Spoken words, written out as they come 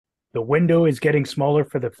The window is getting smaller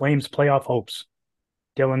for the Flames' playoff hopes.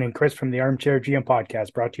 Dylan and Chris from the Armchair GM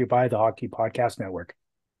podcast, brought to you by the Hockey Podcast Network.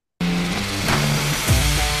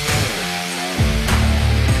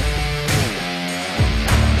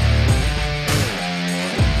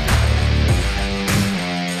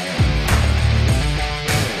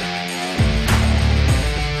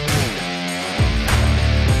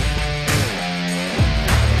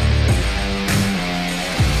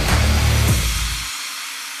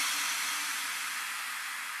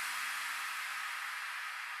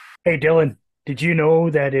 Hey, Dylan, did you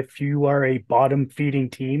know that if you are a bottom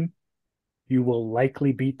feeding team, you will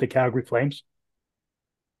likely beat the Calgary Flames?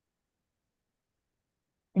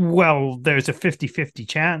 Well, there's a 50-50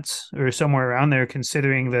 chance or somewhere around there,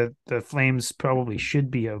 considering that the Flames probably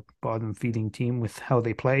should be a bottom feeding team with how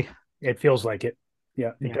they play. It feels like it. Yeah,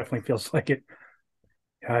 it Yeah. definitely feels like it.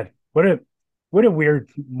 God, what a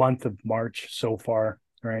weird month of March so far,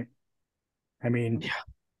 right? I mean,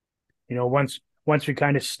 Yeah. once we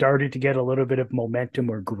kind of started to get a little bit of momentum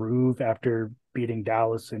or groove after beating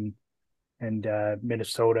Dallas and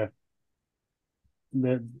Minnesota,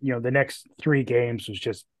 the next three games was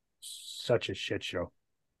just such a shit show.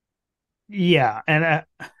 Yeah. And,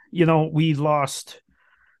 we lost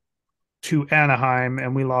to Anaheim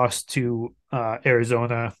and we lost to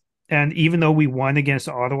Arizona. And even though we won against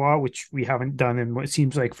Ottawa, which we haven't done in what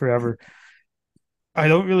seems like forever, I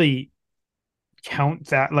don't really count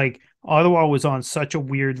that. Like, Ottawa was on such a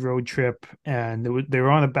weird road trip and they were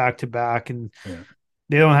on a back to back, and Yeah.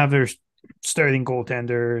 they don't have their starting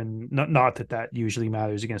goaltender, and not that that usually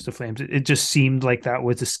matters against the Flames. It just seemed like that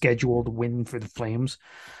was a scheduled win for the Flames.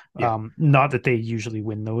 Yeah. Not that they usually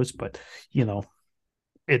win those, but you know,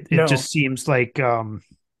 it No, just seems like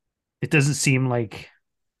it doesn't seem like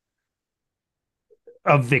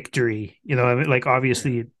a victory. I mean, like, yeah.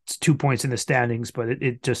 obviously it's 2 points in the standings, but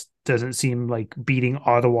it just doesn't seem like beating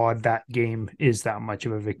Ottawa that game is that much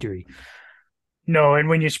of a victory. No, and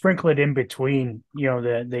when you sprinkle it in between,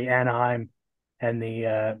 the Anaheim and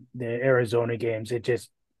the Arizona games,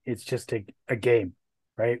 it's just a game,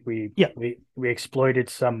 right? We Yeah, we we exploited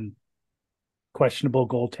some questionable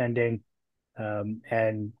goaltending,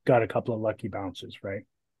 and got a couple of lucky bounces, right?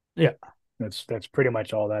 yeah, That's pretty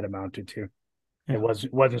much all that amounted to. It yeah,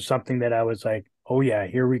 wasn't something that I was like, oh yeah,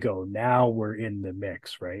 here we go. Now we're in the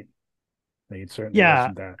mix, right? Like, it certainly yeah.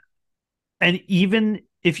 wasn't that. And even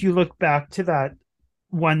if you look back to that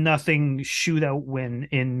 1-0 shootout win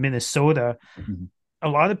in Minnesota, Mhm. a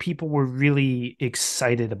lot of people were really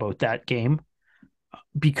excited about that game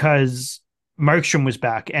because Markstrom was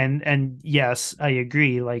back. And yes, I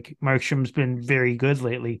agree. Like, Markstrom's been very good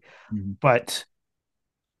lately, Mhm. but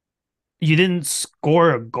you didn't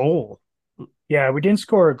score a goal. Yeah, we didn't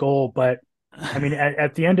score a goal, but I mean,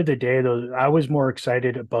 at the end of the day, though, I was more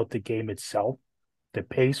excited about the game itself. The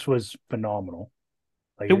pace was phenomenal.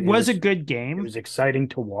 Like It it was a was, good it game. was exciting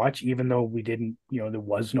to watch, even though we didn't, there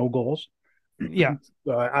was no goals. Yeah.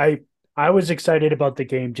 I was excited about the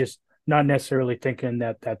game, just not necessarily thinking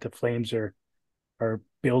that the Flames are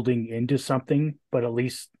building into something, but at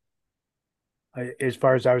least as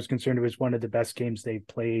far as I was concerned, it was one of the best games they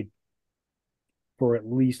played for at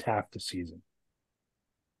least half the season.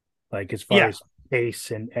 Like, as far Yeah. as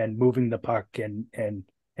pace and moving the puck and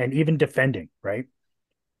even defending, right?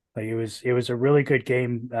 Like, it was a really good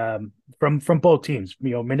game, from both teams.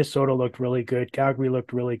 Minnesota looked really good, Calgary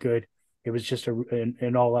looked really good. It was just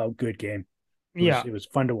an all out good game. It was Yeah. it was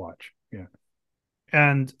fun to watch. Yeah.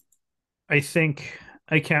 And I think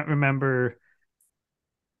I can't remember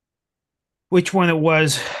which one it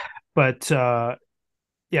was, but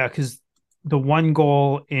yeah, because the one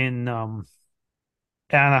goal in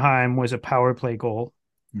Anaheim was a power play goal.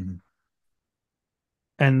 Mhm.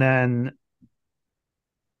 And then,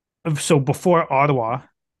 so before Ottawa,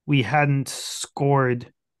 we hadn't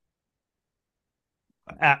scored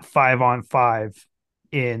at 5-on-5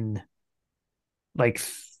 in like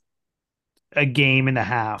a game and a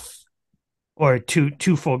half, or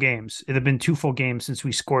two full games. It had been two full games since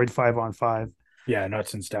we scored 5-on-5. Yeah, not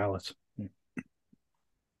since Dallas.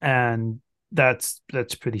 And that's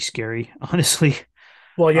pretty scary, honestly.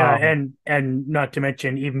 Well, yeah, Um, and not to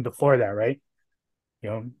mention even before that, right?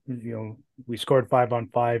 We scored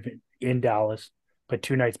 5-on-5 in Dallas, but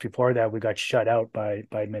two nights before that we got shut out by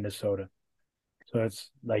Minnesota. So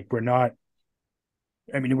it's like we're not.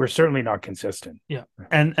 I mean, we're certainly not consistent. yeah.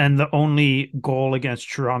 And the only goal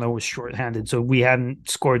against Toronto was shorthanded. So we hadn't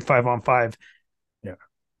scored 5-on-5 Yeah.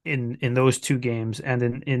 in those two games.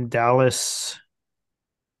 And in Dallas,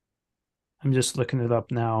 I'm just looking it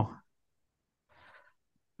up now.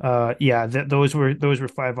 Yeah, those were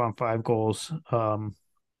 5-on-5 goals.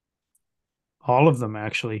 All of them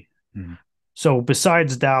actually. Mhm. So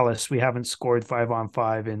besides Dallas, we haven't scored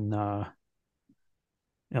 5-on-5 in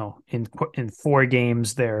in 4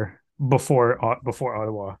 games there before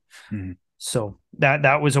Ottawa. Mhm. So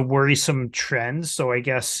that was a worrisome trend. So I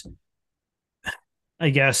guess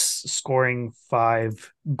scoring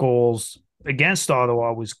 5 goals against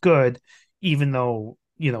Ottawa was good, even though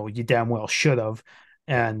you damn well should have,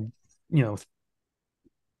 and you know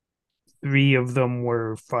 3 of them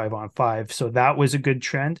were 5-on-5, so that was a good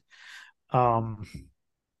trend. Um,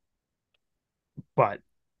 but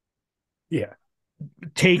Yeah.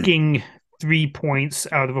 taking 3 points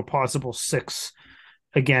out of a possible six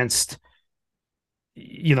against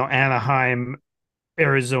Anaheim,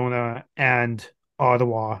 Arizona, and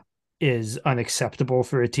Ottawa is unacceptable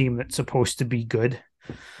for a team that's supposed to be good,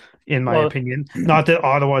 in my Well, opinion. Not that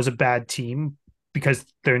Ottawa is a bad team, because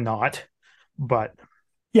they're not, but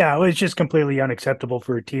yeah, it was just completely unacceptable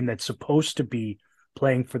for a team that's supposed to be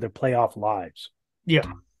playing for their playoff lives, yeah,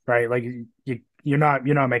 right? Like you're not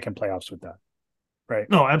making playoffs with that, right?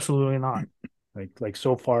 no, absolutely not. Like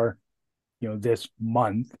so far, this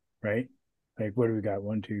month, right? Like what do we got?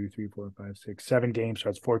 1, 2, 3, 4, 5, 6, 7 games. So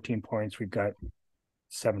it's 14 points. We've got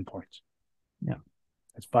 7 points. Yeah.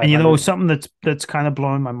 That's And 500. something that's kind of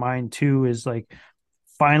blowing my mind too is like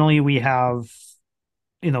finally we have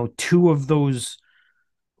two of those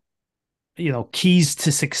keys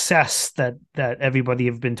to success that everybody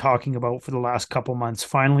have been talking about for the last couple months.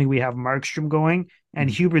 Finally, we have Markstrom going and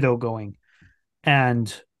Mhm. Huberdeau going,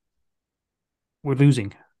 and we're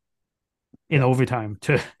losing in Yeah. overtime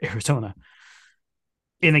to Arizona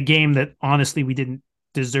in a game that honestly we didn't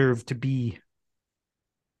deserve to be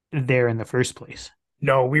there in the first place.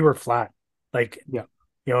 No, we were flat. Like, Yeah.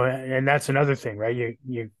 and that's another thing, right?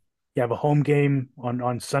 You have a home game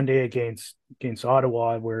on Sunday against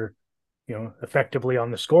Ottawa where, effectively on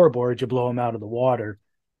the scoreboard, you blow them out of the water.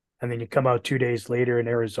 And then you come out 2 days later in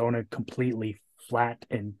Arizona completely flat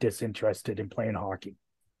and disinterested in playing hockey.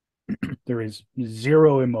 There is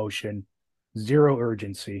zero emotion, zero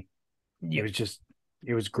urgency. It Yeah. was just,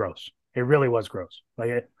 it was gross. It really was gross.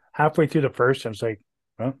 Like halfway through the first, I was like,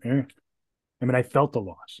 well, yeah. I mean, I felt the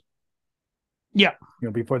loss, Yeah.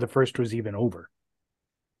 before the first was even over.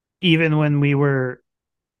 Even when we were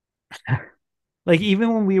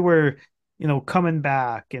even when we were, coming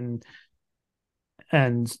back and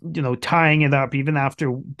tying it up, even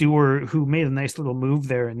after Dewar, who made a nice little move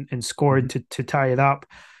there and Mhm. scored to tie it up,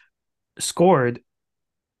 scored,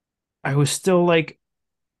 I was still like,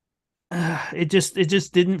 it just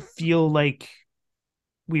didn't feel like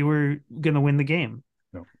we were gonna win the game.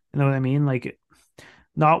 No, You know what I mean? Like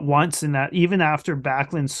not once in that, even after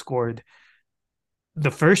Backlund scored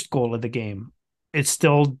the first goal of the game, it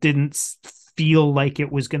still didn't feel like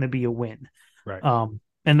it was going to be a win. right.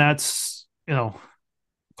 And that's,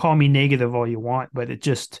 call me negative all you want, but it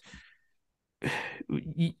just,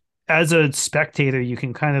 as a spectator, you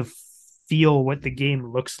can kind of feel what the game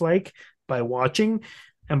looks like by watching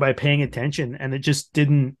and by paying attention. And it just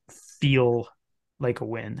didn't feel like a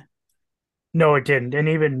win. No, it didn't. And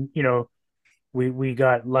even, we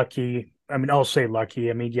got lucky. I mean, I'll say lucky.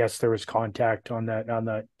 I mean, yes, there was contact on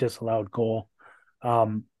that disallowed goal.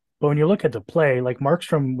 Um, but when you look at the play, like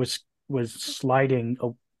Markstrom was sliding,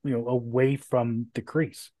 away from the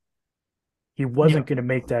crease. He Yeah. wasn't going to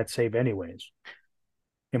make that save anyways,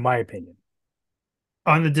 in my opinion.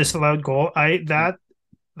 On the disallowed goal, that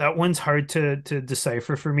one's hard to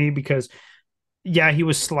decipher for me because yeah, he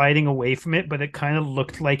was sliding away from it, but it kind of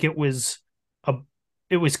looked like a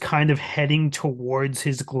it was kind of heading towards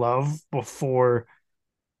his glove before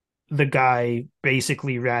the guy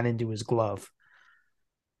basically ran into his glove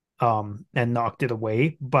and knocked it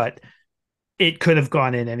away, but it could have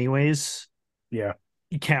gone in anyways. Yeah,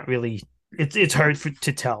 You can't really it's hard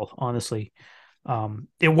to tell, honestly.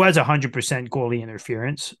 It was 100% goalie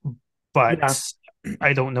interference, yeah, but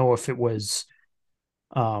I don't know if it was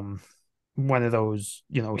um one of those,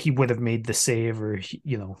 he would have made the save or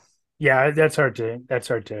yeah. That's hard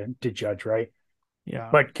to judge, right? yeah.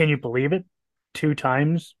 But can you believe it? Two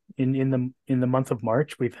times in the month of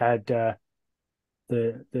March, we've had the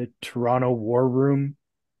Toronto War Room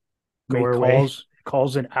Go make away.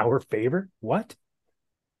 calls in our favor. What?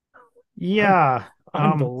 Un- Yeah.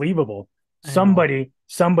 Unbelievable. I know.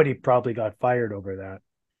 Somebody probably got fired over that.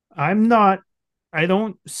 I'm not I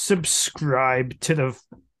don't subscribe to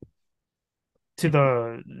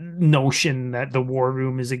the notion that the war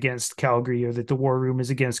room is against Calgary or that the war room is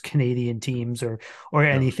against Canadian teams or No.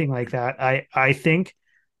 anything like that. I think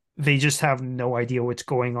they just have no idea what's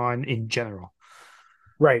going on in general.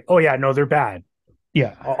 Right. Oh yeah, no, they're bad.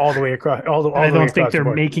 Yeah. all the way across, And all I the way don't think across the they're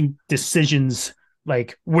board. making decisions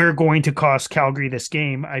like we're going to cost Calgary this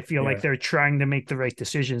game. I feel like Yeah. they're trying to make the right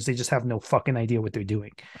decisions. They just have no fucking idea what they're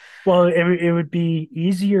doing. Well, it would be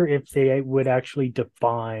easier if they would actually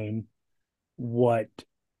define what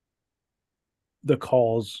the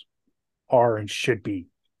calls are and should be.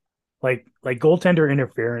 Like goaltender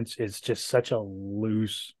interference is just such a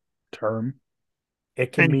loose term.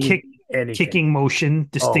 It can And mean anything. kicking motion, Oh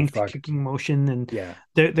distinct fuck. kicking motion, and Yeah.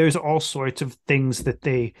 there's all sorts of things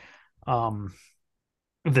um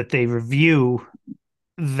that they review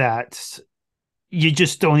that you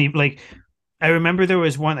just don't even like. I remember there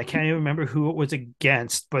was one, I can't even remember who it was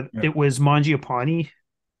against, but Yeah. it was Mangiapane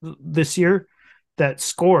this year that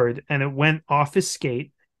scored and it went off his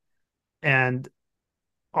skate. And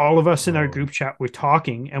all of us in our Oh, group chat were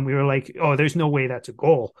talking and we were like, oh, there's no way that's a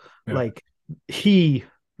goal. yeah. Like he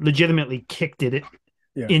legitimately kicked it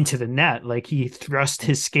Yeah. into the net. Like he thrust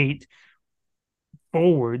his skate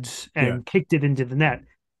forwards Yeah. and kicked it into the net.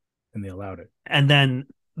 And they allowed it. And then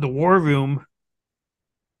the war room,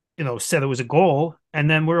 said it was a goal. And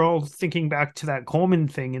then we're all thinking back to that Coleman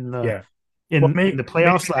thing in the Yeah. Well, in the maybe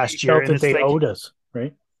playoffs they last year. felt And that it's they like, owed us,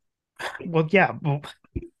 right? well, yeah, well,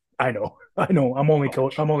 I know. I know. I'm only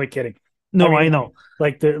kidding. I no, mean, I know.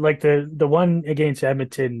 like the one against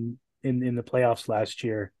Edmonton in the playoffs last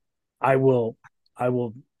year, I will I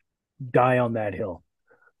will die on that hill.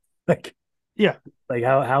 Like Yeah. like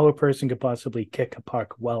how a person could possibly kick a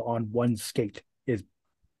puck while on one skate is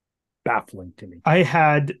baffling to me. I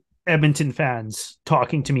had Edmonton fans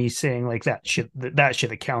talking to me saying like that should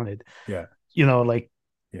have counted. Yeah. Like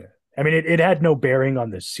Yeah. I mean it had no bearing on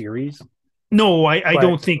the series, no, I but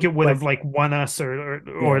don't think it would but have like won us or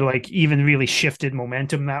yeah, like even really shifted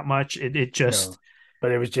momentum that much. It no. just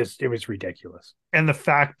But it was ridiculous. and the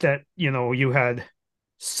fact that you had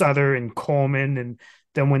Sutter and Coleman, and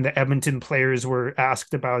then when the Edmonton players were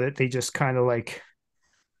asked about it, they just kind of like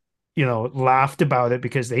laughed about it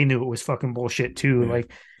because they knew it was fucking bullshit too. Yeah.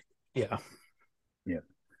 Like, yeah, Yeah.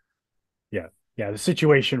 Yeah. Yeah. The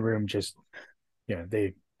situation room just yeah,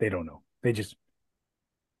 they don't know. They just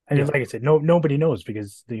and yeah. like I said, nobody knows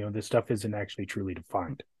because this stuff isn't actually truly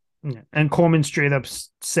defined. Yeah. And Coleman straight up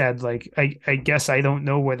said, like, I guess I don't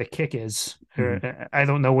know where the kick is, or Mm-hmm. I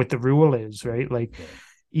don't know what the rule is, right? Like, Yeah.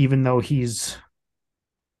 even though he's,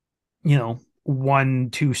 won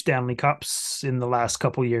two Stanley Cups in the last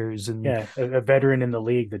couple years, and Yeah, a veteran in the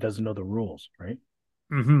league that doesn't know the rules, right?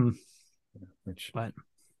 mm-hmm, Which but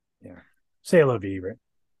yeah, say la vie, right?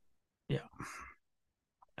 yeah.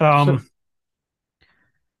 So,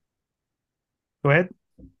 Go ahead.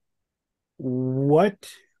 what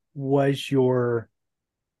was your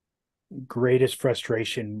greatest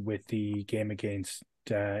frustration with the game against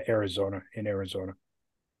Arizona in Arizona?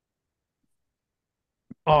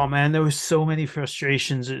 Oh man, there was so many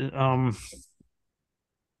frustrations.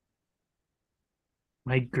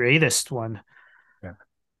 My greatest one. Yeah,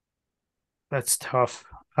 That's tough.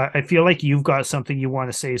 I feel like you've got something you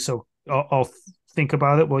want to say, so I'll think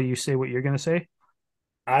about it while you say what you're going to say.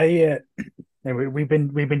 and we've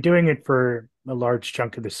been doing it for a large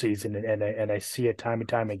chunk of the season, and I see it time and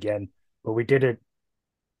time again. But we did it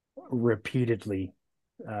repeatedly.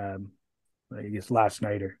 Um, I guess last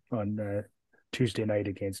night or on Tuesday night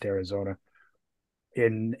against Arizona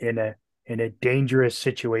in a dangerous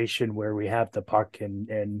situation where we have the puck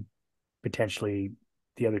and potentially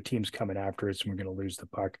the other team's coming after us and we're going to lose the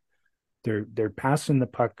puck. They're passing the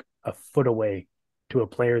puck a foot away to a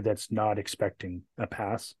player that's not expecting a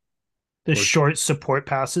pass The or short support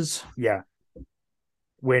passes. yeah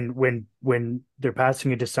when they're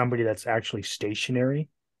passing it to somebody that's actually stationary,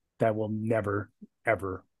 that will never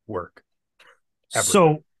ever work ever.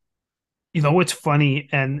 So, what's funny,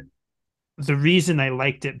 and the reason I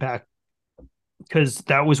liked it back, because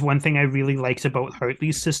that was one thing I really liked about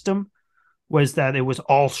Hartley's system, was that it was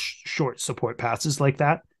all short support passes like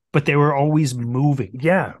that, but they were always moving.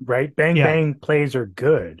 Yeah, right. Bang Yeah. bang plays are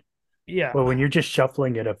good. Yeah. Well, when you're just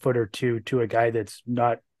shuffling it a foot or two to a guy that's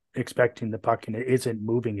not expecting the puck and it isn't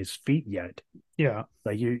moving his feet yet, Yeah.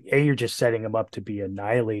 like you're just setting him up to be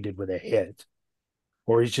annihilated with a hit,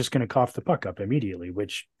 or he's just going to cough the puck up immediately,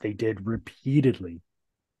 which they did repeatedly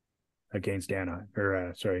against Anna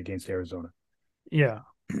or sorry against Arizona. Yeah.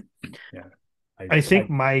 Yeah, I think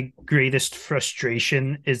my greatest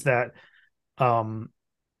frustration is that um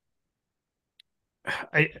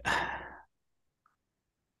I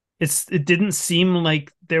it didn't seem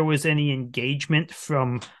like there was any engagement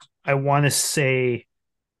from, I want to say,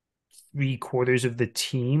 three-quarters of the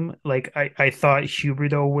team. Like I thought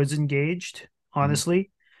Huberto was engaged, mm-hmm.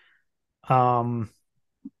 honestly. Um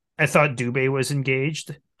I thought Dubé was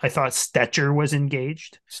engaged. I thought Stetcher was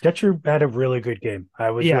engaged. Stetcher had a really good game.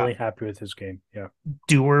 I was Yeah, really happy with his game. Yeah.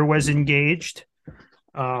 Dewar was engaged.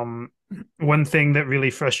 Um, One thing that really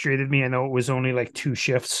frustrated me, I know it was only like 2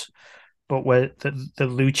 shifts, but what the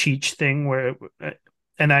Lucic thing where,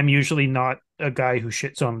 and I'm usually not a guy who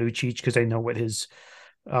shits on Lucic because I know what his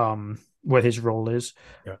role is,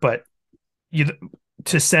 Yeah. but you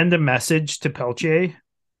to send a message to Peltier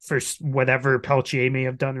for whatever Peltier may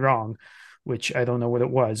have done wrong, which I don't know what it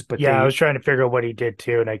was, but Yeah, I they was trying to figure out what he did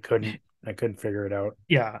too, and I couldn't figure it out.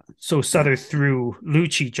 yeah. So Sutter threw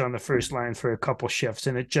Lucic on the first line for a couple shifts,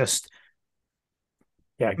 and it just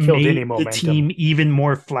Yeah, it killed any made the momentum. team even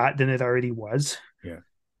more flat than it already was. Yeah.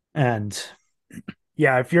 And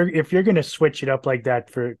Yeah, if you're gonna switch it up like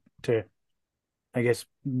that to I guess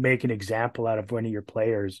make an example out of one of your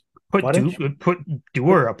players, why don't you put put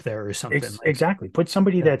Dewar up there or something like exactly put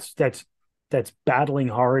somebody yeah, that's battling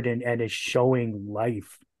hard and is showing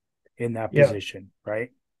life in that yeah. position, right?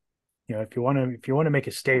 If you want to make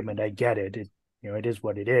a statement, I get it. It is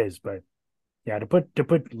what it is, but yeah, to put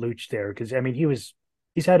Luch there because I mean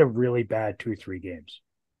he's had a really bad 2 3 games.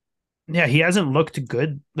 Yeah, he hasn't looked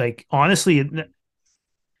good. Like honestly,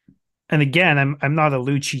 and again, I'm not a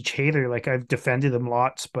Lucic hater. Like I've defended him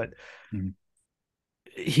lots, but Mhm.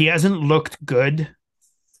 he hasn't looked good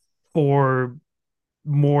for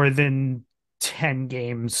more than 10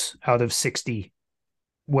 games out of 60,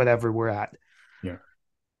 whatever we're at. Yeah,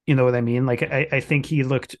 You know what I mean? Like I think he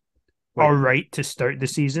looked like all right to start the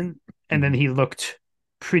season, and then mhm. he looked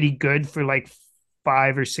pretty good for like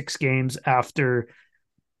 5 or 6 games after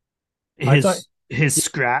I thought his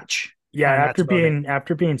scratch, yeah, and that's after about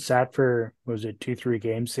it. being sat for was it 2 3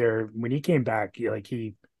 games there when he came back,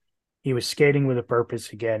 he was skating with a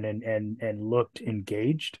purpose again and looked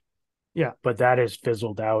engaged, Yeah. but that has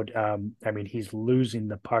fizzled out. I mean, he's losing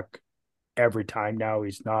the puck every time now.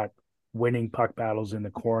 He's not winning puck battles in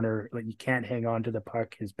the corner. Like you can't hang on to the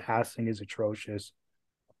puck. His passing is atrocious.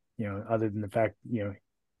 Other than the fact,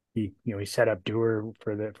 he set up Dewar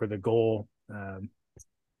for the goal.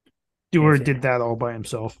 Dewar It's did that all by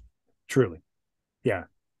himself. truly, yeah,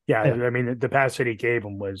 yeah. Yeah. I mean, the pass that he gave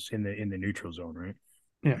him was in the neutral zone, right?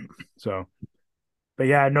 Yeah. So, but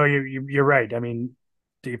yeah, no, you're right. I mean,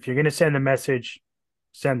 if you're gonna send the message.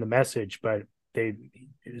 But they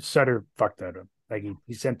Sutter fucked that up. Like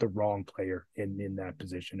he sent the wrong player in that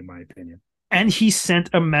position, in my opinion. And he sent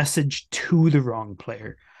a message to the wrong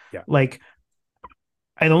player. Yeah. Like,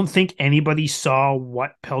 I don't think anybody saw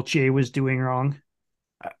what Peltier was doing wrong.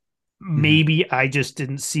 Mm-hmm. Maybe I just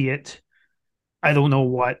didn't see it. I don't know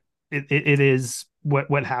what it is,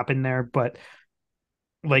 what happened there, but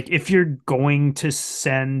like if you're going to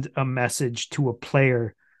send a message to a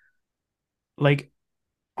player, like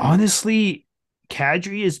honestly,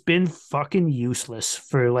 Kadri has been fucking useless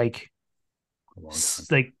for A long time.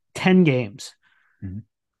 like 10 games. Mm-hmm.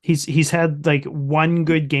 He's had like one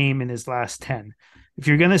good game in his last 10. If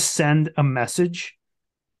you're going to send a message,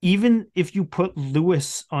 even if you put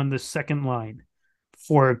Lewis on the second line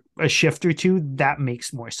for a shift or two, that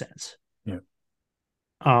makes more sense. Yeah.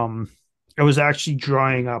 Um I was actually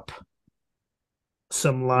drawing up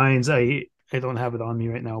some lines. I don't have it on me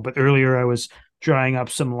right now, but earlier I was drawing up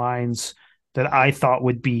some lines that I thought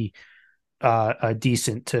would be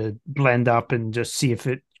decent to blend up and just see if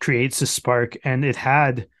it creates a spark. And it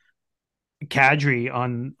had Kadri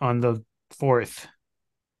on the fourth.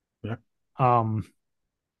 Yeah. Um,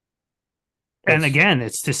 and That's again,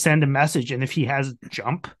 it's to send a message. And if he has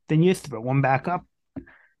jump, then you throw him back up.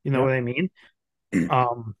 You know yeah. what I mean?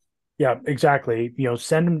 Um, Yeah, exactly.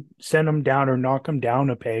 Send him down or knock him down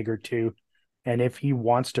a peg or two. And if he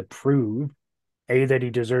wants to prove that he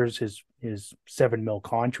deserves his 7 mil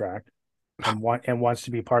contract and wants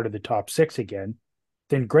to be part of the top six again,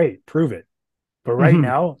 then great, prove it. But right mhm.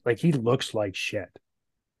 now, like he looks like shit.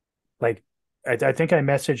 Like I think I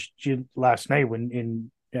messaged you last night when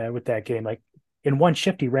in with that game. Like in one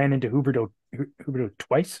shift, he ran into Huberto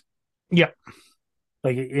twice. Yeah,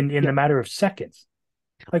 Like in yeah, the matter of seconds.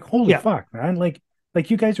 Like holy yeah. fuck, man! Like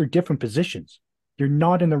you guys are different positions. You're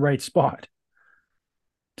not in the right spot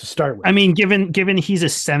to start with. I mean, given he's a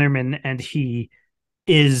centerman and he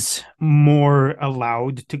is more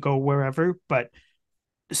allowed to go wherever, but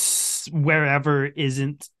wherever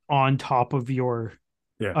isn't on top of your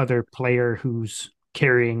Yeah, other player who's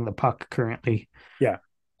carrying the puck currently. yeah,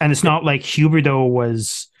 And it's yeah. not like Huberdeau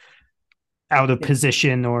was out of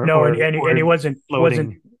position or No, and or and he or wasn't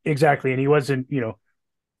floating. exactly, and he wasn't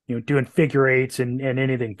doing figure eights and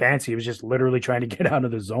anything fancy. He was just literally trying to get out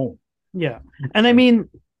of the zone. Yeah. And I mean,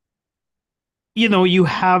 you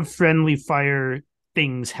have friendly fire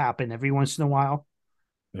things happen every once in a while.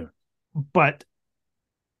 Yeah. But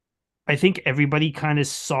I think everybody kind of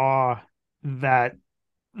saw that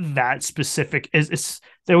specific is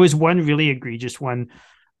there was one really egregious one.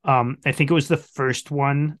 I think it was the first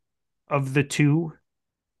one of the two,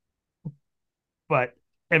 but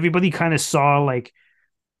everybody kind of saw like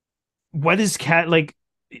what is cat like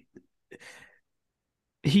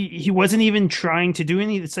he wasn't even trying to do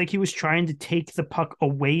anything. It's like he was trying to take the puck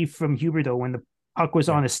away from Huberdeau when the puck was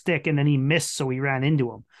Yeah. on a stick and then he missed, so he ran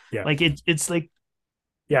into him. Yeah. Like it's like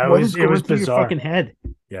Yeah. what was It was going through your bizarre. fucking head?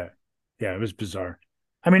 Yeah. Yeah. It was bizarre.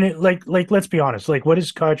 I mean, let's be honest. Like, what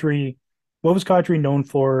was Kadri known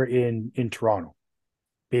for in Toronto?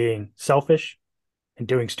 Being selfish and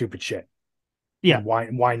doing stupid shit Yeah,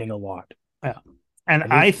 and whining a lot. yeah. And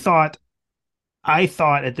And he's I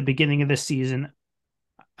thought at the beginning of the season,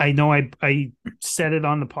 I know I said it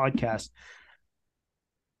on the podcast.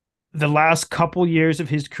 The last couple years of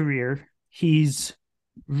his career, he's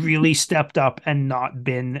really stepped up and not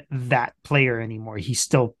been that player anymore. He's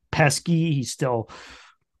still pesky, he's still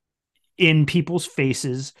in people's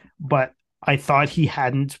faces, but I thought he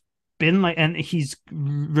hadn't been like, and he's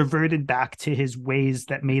reverted back to his ways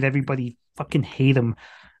that made everybody fucking hate him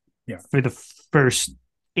yeah. for the first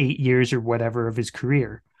 8 years or whatever of his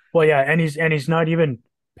career. Well, yeah, and he's not even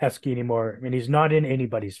pesky anymore. I mean, he's not in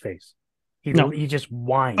anybody's face. No. He just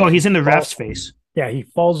whines. Oh, he's in the ref's face. Yeah, he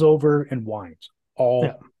falls over and whines Yeah.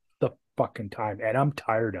 all the fucking time, and I'm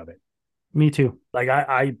tired of it. Me too. Like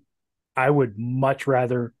I would much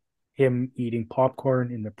rather him eating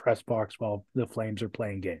popcorn in the press box while the Flames are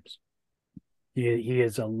playing games. He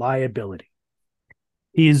is a liability.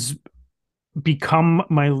 He's become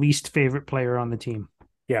my least favorite player on the team.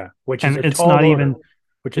 Yeah, which is And a tall order.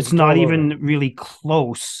 it's not even really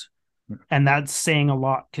close. And that's saying a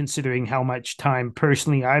lot considering how much time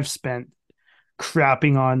personally I've spent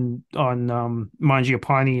crapping on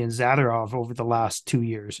Mangiapane and Zadorov over the last 2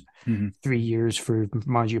 years, 3 years for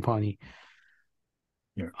Mangiapane.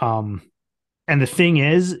 Yeah. And the thing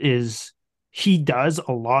is he does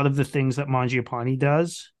a lot of the things that Mangiapane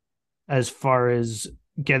does, as far as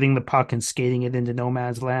getting the puck and skating it into no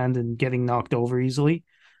man's land and getting knocked over easily.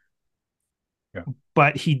 Yeah.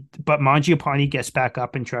 But Mangiapane gets back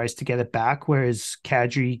up and tries to get it back, whereas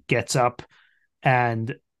Kadri gets up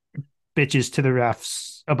and bitches to the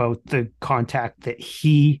refs about the contact that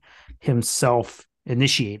he himself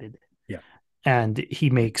initiated. Yeah. And he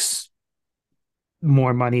makes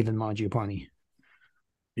more money than Mangiapane.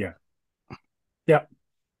 Yeah. Yeah.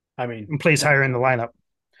 I mean, and plays higher in the lineup.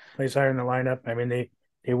 Plays higher in the lineup. I mean, they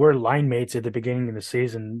were line mates at the beginning of the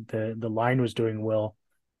season. The line was doing well,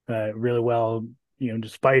 really well,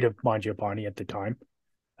 despite of Mangiapane at the time.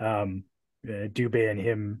 Dubé and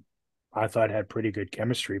him, I thought, had pretty good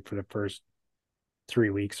chemistry for the first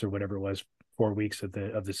 3 weeks or whatever it was, 4 weeks of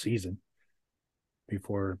the season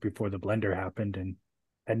before the blender happened,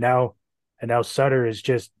 and now Sutter is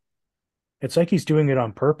just, it's like he's doing it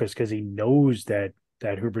on purpose because he knows that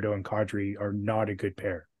Huberdeau and Kadri are not a good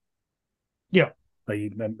pair. Yeah,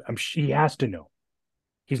 like he has to know.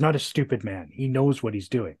 He's not a stupid man. He knows what he's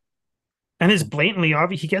doing. And it's blatantly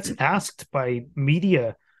obvious. He gets asked by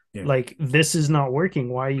media, like, this is not working.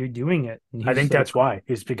 Why are you doing it? I think that's why.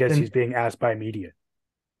 It's because he's being asked by media.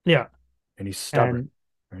 Yeah. And he's stubborn.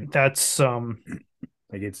 And right? That's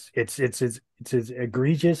like it's as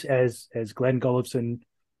egregious as Glenn Gullickson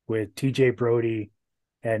with TJ Brody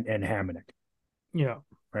and Hamonic. Yeah.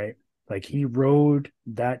 Right? Like, he rode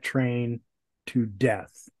that train to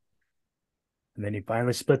death. And then he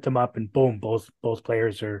finally split them up, and boom, both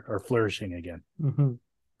players are flourishing again. Mm-hmm.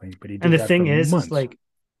 But he did and the that thing for is, months. is like,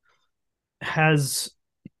 has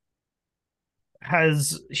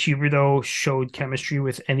Huberdeau showed chemistry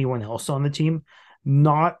with anyone else on the team?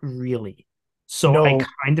 Not really. So no. I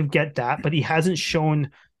kind of get that, but he hasn't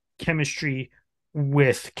shown chemistry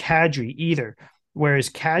with Kadri either. Whereas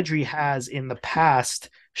Kadri has in the past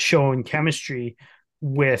shown chemistry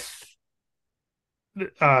with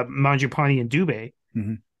Mangiapane and Dubé.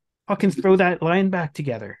 Mm-hmm. Fucking throw that line back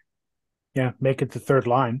together. Yeah, make it the third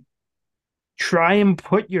line. Try and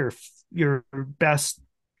put your best,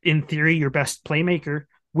 in theory, your best playmaker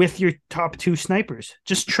with your top two snipers.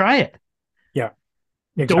 Just try it. Yeah.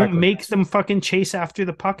 Exactly. Don't make them fucking chase after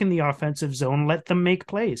the puck in the offensive zone. Let them make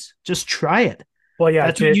plays. Just try it. Well, yeah.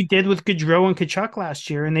 That's what you did with Gaudreau and Tkachuk last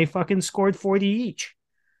year, and they fucking scored 40 each.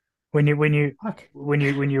 When you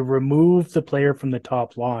remove the player from the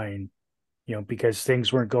top line, because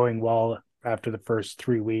things weren't going well after the first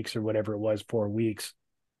 3 weeks or whatever it was, 4 weeks.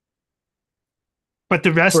 But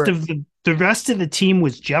the rest of the team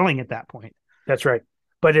was gelling at that point. That's right.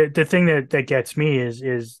 But the thing that gets me is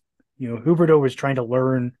Huberto was trying to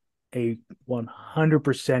learn a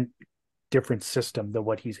 100% different system than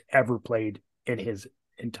what he's ever played in his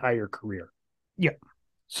entire career. Yeah.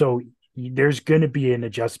 So there's going to be an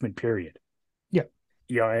adjustment period.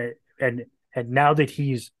 Yeah. And now that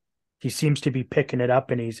he seems to be picking it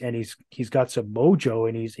up, and he's got some mojo,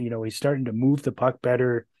 and he's starting to move the puck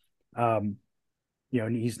better. And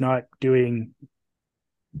he's not doing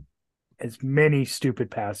as many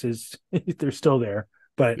stupid passes. They're still there,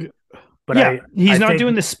 but Yeah, I he's not think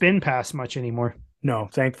doing the spin pass much anymore. no,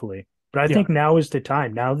 thankfully. But I Yeah. think now is the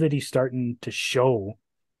time. Now that he's starting to show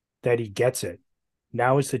that he gets it,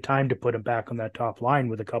 now is the time to put him back on that top line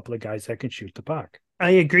with a couple of guys that can shoot the puck.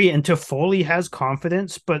 I agree. And Toffoli has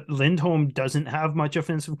confidence, but Lindholm doesn't have much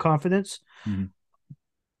offensive confidence. Mm-hmm.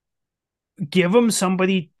 Give him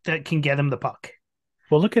somebody that can get him the puck.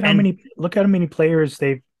 Well, And look at how many players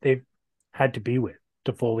they've had to be with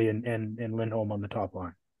Toffoli and Lindholm on the top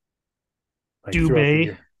line. Like throughout the Dubé,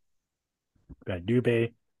 year. They've had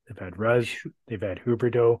Dubé, they've had Ruz, they've had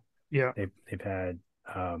Huberdeau, yeah, they've had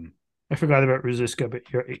I forgot about Ruzicka, but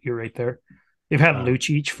you're right there. They've had uh,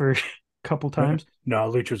 Lucic for a couple times.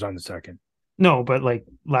 no, Luch was on the second. No, but like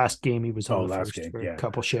last game he was on Oh, the last first game, for a yeah.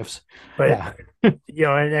 couple shifts. But Yeah.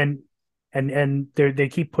 and they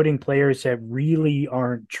keep putting players that really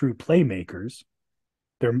aren't true playmakers.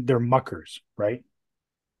 They're muckers, right?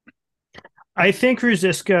 I think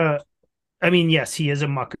Ruzicka, I mean, yes, he is a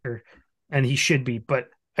mucker and he should be, but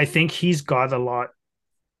I think he's got a lot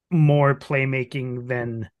more playmaking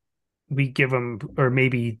than we give him, or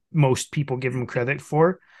maybe most people give him credit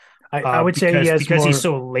for, I would say he has because he's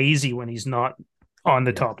more. so lazy when he's not on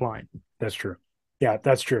the Yeah, top line. that's true. Yeah,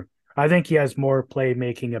 that's true. I think he has more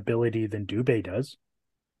playmaking ability than Dubé does.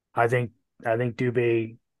 I think I think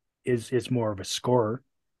Dubé is more of a scorer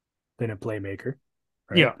than a playmaker,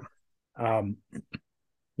 right? Yeah, Um,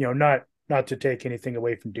 not to take anything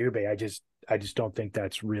away from Dubé. I just don't think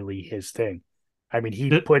that's really his thing. I mean, he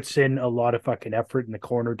the, puts in a lot of fucking effort in the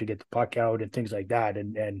corner to get the puck out and things like that,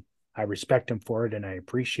 and I respect him for it, and I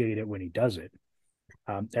appreciate it when he does it.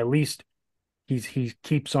 At least he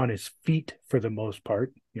keeps on his feet for the most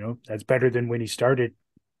part. That's better than when he started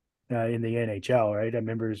in the NHL, right? I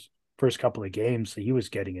remember his first couple of games, he was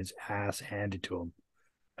getting his ass handed to him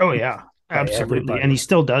oh yeah, by absolutely, and everybody. he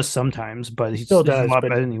still does sometimes, but Still he's a does, lot but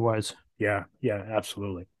better than he was. yeah, yeah,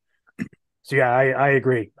 absolutely. So yeah, I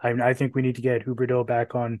agree. I think we need to get Huberdeau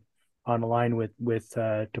back on the line with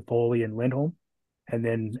Toffoli and Lindholm, and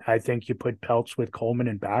then I think you put Pelts with Coleman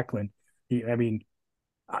and Backlund. I mean,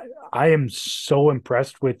 I am so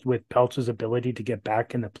impressed with Peltz's ability to get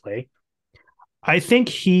back in the play. I think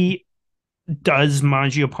he does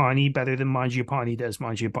Mangiapane better than Mangiapane does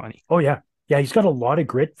Mangiapane. Oh yeah, yeah, he's got a lot of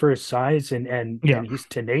grit for his size, and and Yeah, and he's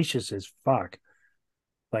tenacious as fuck.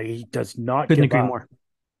 Like he does not couldn't give agree up, more.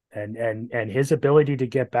 and his ability to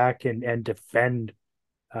get back and defend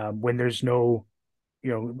when there's no,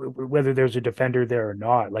 whether there's a defender there or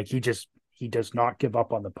not. Like he does not give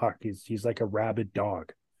up on the puck. He's like a rabid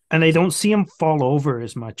dog. And I don't see him fall over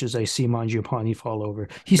as much as I see Mangiapane fall over.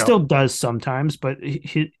 He No, still does sometimes, but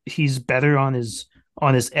he's better on his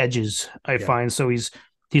edges, I yeah, find. So he's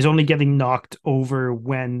only getting knocked over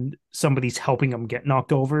when somebody's helping him get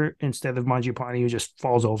knocked over instead of Mangiapane who just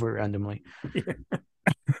falls over randomly.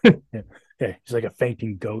 yeah, yeah. He's like a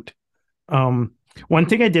fainting goat. Um, one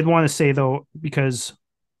thing I did want to say though, because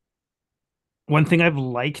one thing I've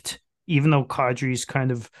liked, even though Kadri's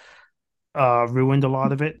kind of ruined a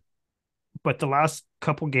lot of it, but the last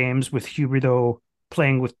couple games with Huberto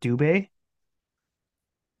playing with Dubé,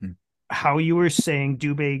 Hmm. how you were saying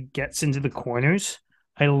Dubé gets into the corners,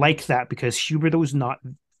 I like that because Huberto's not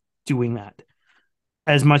doing that.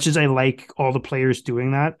 As much as I like all the players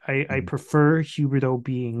doing that, I Hmm. prefer Huberto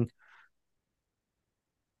being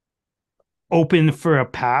open for a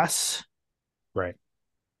pass Right.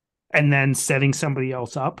 and then setting somebody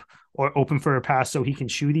else up, or open for a pass so he can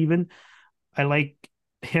shoot even. I like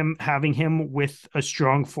him having him with a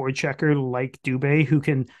strong forward checker like Dubé who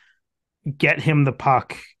can get him the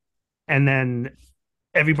puck and then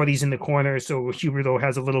everybody's in the corner so Huberto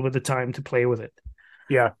has a little bit of time to play with it.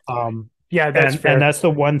 Yeah. Um Yeah, that's and fair. that's the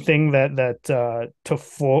one thing that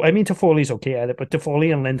Toffoli, I mean Toffoli's okay at it, but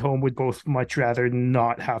Toffoli and Lindholm would both much rather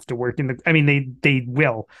not have to work in the, I mean they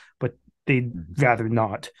will, but they'd Mhm. rather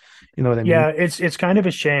not. You know what I Yeah, mean? it's kind of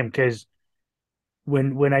a shame because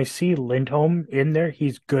when I see Lindholm in there,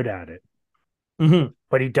 he's good at it, Mm-hmm.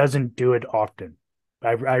 but he doesn't do it often.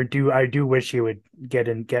 I do wish he would get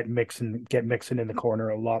mixing in the corner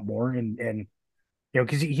a lot more, and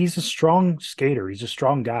because he's a strong skater, he's a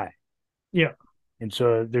strong guy. Yeah. And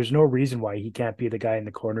so there's no reason why he can't be the guy in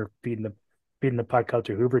the corner feeding the puck out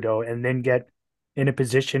to Huberdeau and then get in a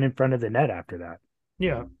position in front of the net after that.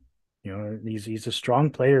 Yeah. He's a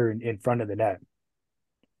strong player in front of the net,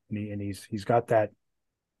 and he's got that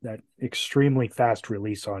extremely fast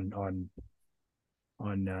release on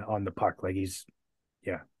the puck. Like he's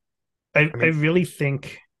yeah. I, I I mean, really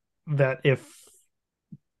think that if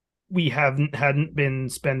we hadn't been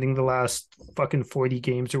spending the last fucking 40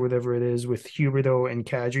 games or whatever it is with Huberdeau and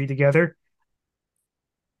Kadri together,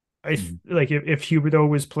 like if Huberdeau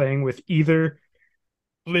was playing with either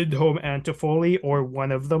Lindholm and Toffoli or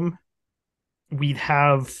one of them, we'd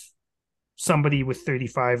have somebody with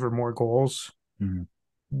 35 or more goals,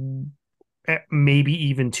 mm-hmm. maybe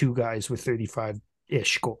even two guys with 35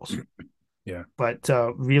 ish goals. Yeah. But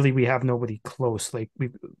really, we have nobody close. Like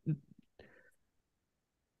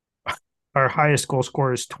our highest goal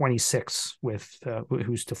scorer is 26 with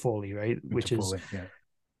who's Toffoli, right? Which is Toffoli, yeah.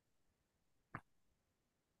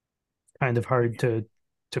 kind of hard to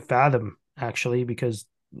fathom actually, because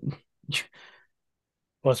Well,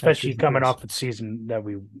 how good especially he coming is. off the season that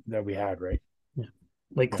we had, right? Yeah.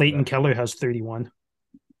 Like Yeah, Clayton Keller has 31.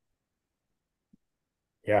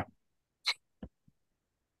 yeah.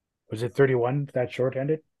 Was it 31 that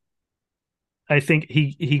shorthanded? I think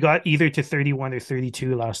he got either to 31 or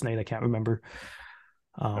 32 last night. I can't remember.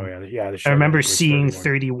 Oh Um, yeah, yeah. The I remember shorthanded was seeing 31.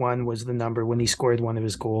 31 was the number when he scored one of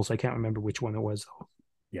his goals. I can't remember which one it was though.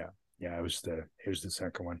 Yeah, yeah. It was the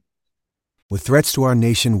second one. With threats to our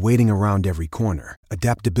nation waiting around every corner,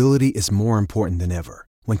 adaptability is more important than ever.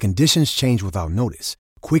 When conditions change without notice,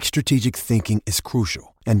 quick strategic thinking is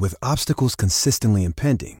crucial. And with obstacles consistently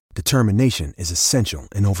impending, determination is essential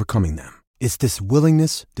in overcoming them. It's this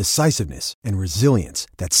willingness, decisiveness, and resilience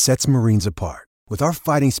that sets Marines apart. With our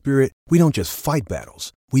fighting spirit, we don't just fight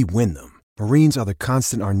battles, we win them. Marines are the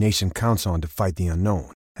constant our nation counts on to fight the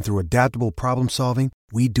unknown. And through adaptable problem solving,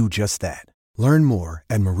 we do just that. Learn more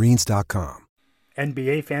at marines.com.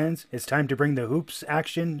 NBA fans, it's time to bring the hoops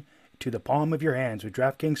action to the palm of your hands with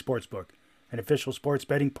DraftKings Sportsbook, an official sports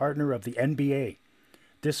betting partner of the NBA.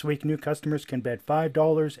 This week, new customers can bet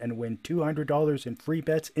 $5 and win $200 in free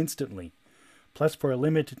bets instantly. Plus, for a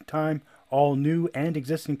limited time, all new and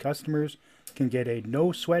existing customers can get a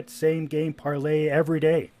no-sweat same-game parlay every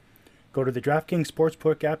day. Go to the DraftKings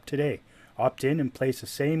Sportsbook app today. Opt in and place a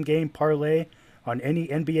same-game parlay on any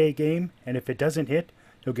NBA game, and if it doesn't hit,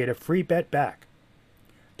 you'll get a free bet back.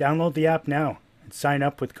 Download the app now and sign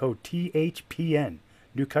up with code THPN.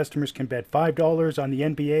 New customers can bet $5 on the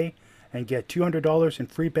NBA and get $200 in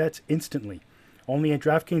free bets instantly. Only at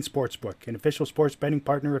DraftKings Sportsbook, an official sports betting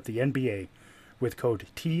partner of the NBA, with code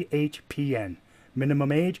THPN.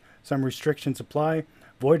 Minimum age, some restrictions apply.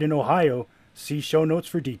 Void in Ohio. See show notes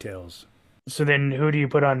for details. So then who do you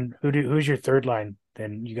put on who's your third line?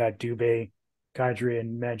 Then you got Dubé, Kadri,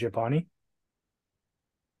 and Mangiapane?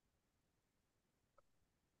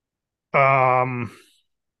 Um,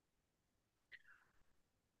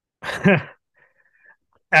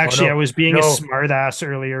 Oh actually, I no. was being a No. smart ass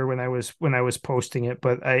earlier when I was posting it,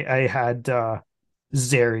 but I had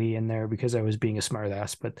Zeri in there because I was being a smart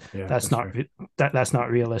ass, but Yeah, that's that's not fair. that's not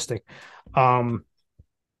realistic. Um,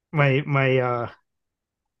 my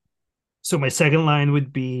so my second line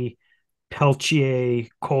would be Peltier,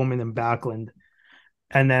 Coleman, and Backlund,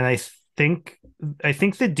 and then think I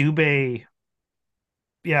think the Dubé,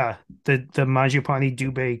 yeah, the Mangiapane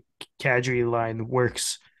Dubé Kadri line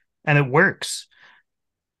works, and it works.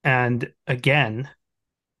 And again,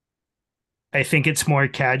 I think it's more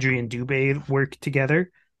Kadri and Dubé work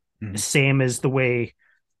together, Mhm. same as the way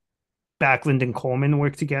Backlund and Coleman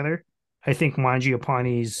work together. I think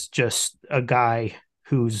Mangiapane's just a guy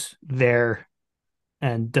who's there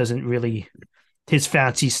and doesn't really. His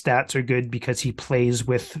fancy stats are good because he plays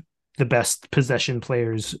with the best possession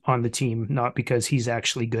players on the team, not because he's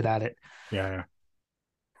actually good at it. Yeah,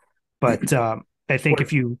 But yeah. I think What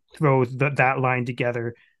if you throw that line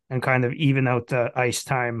together and kind of even out the ice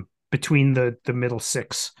time between the middle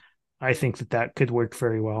six, I think that could work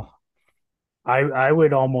very well. I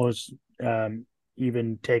would almost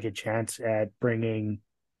even take a chance at bringing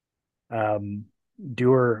um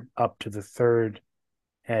Dewar up to the third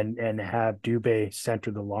and have Dubé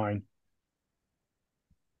center the line.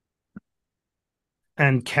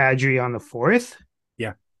 And Kadri on the fourth.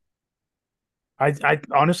 Yeah. I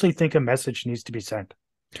honestly think a message needs to be sent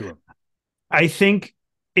to him. I think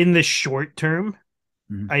in the short term,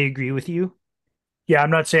 Mhm. I agree with you. Yeah, I'm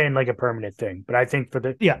not saying like a permanent thing, but I think for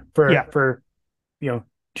the Yeah, for yeah. for you know,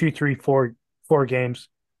 two, three, four games,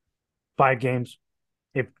 5 games,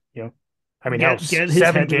 if I mean hell, Get his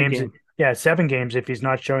seven head in the games, game. yeah, 7 games if he's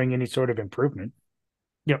not showing any sort of improvement.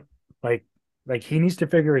 Yep. Like he needs to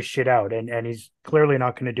figure his shit out, and he's clearly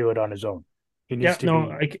not going to do it on his own. He needs Yeah, to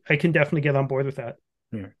no, be, I can definitely get on board with that.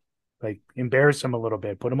 you know, like embarrass him a little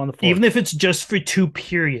bit, put him on the floor. Even if it's just for 2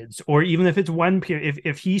 periods, or even if it's 1 period,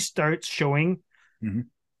 if he starts showing Mhm.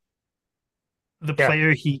 the Yeah,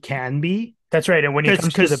 player he can be, that's right. And when he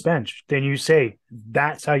comes to the because bench, then you say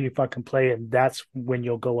that's how you fucking play, and that's when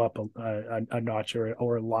you'll go up a notch or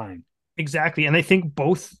a line. exactly. And I think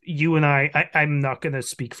both you and I'm not going to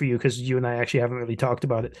speak for you because you and I actually haven't really talked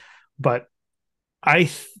about it, but I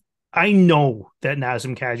I know that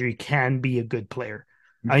Nazem Kadri can be a good player.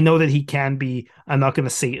 I know that he can be. I'm not going to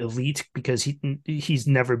say elite because he's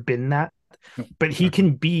never been that, No, but he exactly.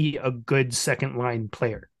 can be a good second line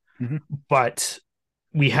player. Mhm. But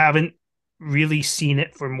we haven't really seen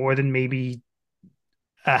it for more than maybe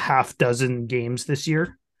a half dozen games this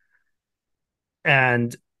year.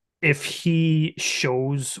 And if he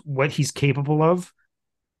shows what he's capable of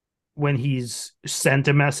when he's sent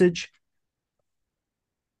a message,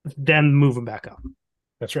 then move him back up.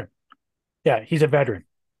 That's right. Yeah, he's a veteran.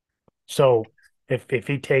 So if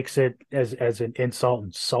he takes it as an insult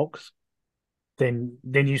and sulks, then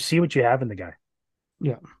you see what you have in the guy.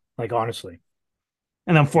 Yeah. Like honestly,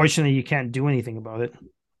 And unfortunately, you can't do anything about it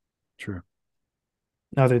true.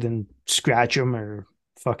 other than scratch him or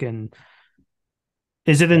fucking.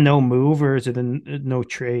 Is it a no move or is it a no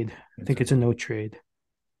trade? I think it's a no trade.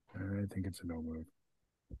 I think it's a no move.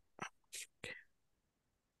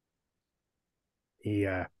 He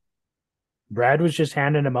Brad was just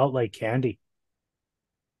handing him out like candy.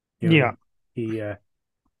 You know, Yeah.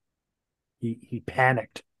 he he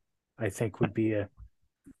panicked. I think would be a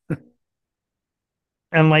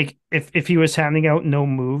And like if he was handing out no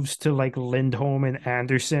moves to like Lindholm and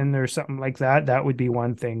Anderson or something like that, that would be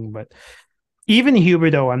one thing. But even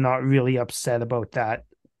Huberto, I'm not really upset about that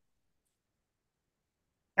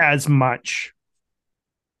as much.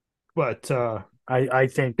 But I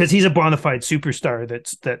think because he's a bona fide superstar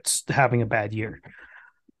that's having a bad year,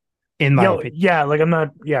 in my opinion. yeah, like I'm not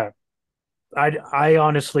yeah. I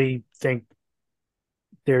honestly think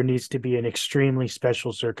there needs to be an extremely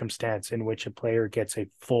special circumstance in which a player gets a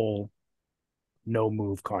full no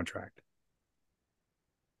move contract.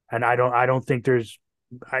 And I don't think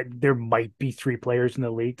there might be 3 players in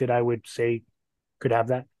the league that I would say could have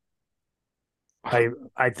that.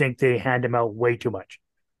 I think they hand him out way too much.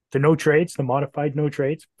 The no trades, the modified no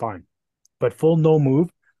trades, fine. But full no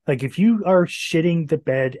move, like if you are shitting the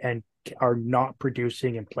bed and are not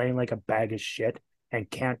producing and playing like a bag of shit and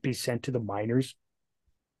can't be sent to the minors,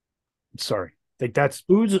 sorry. Like that's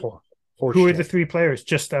Who's horse who are the shit. 3 players?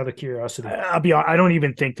 Just out of curiosity. I'll be honest, I don't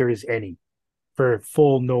even think there is any for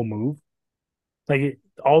full no move.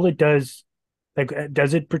 All it does,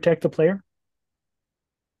 does it protect the player?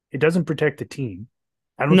 It doesn't protect the team.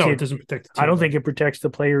 I don't see No, it it. doesn't protect the I team don't though. think it protects the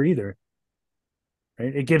player either.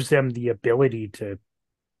 Right? It gives them the ability to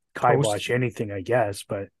Post. kibosh anything, I guess,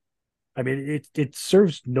 but I mean, it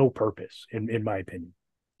serves no purpose in my opinion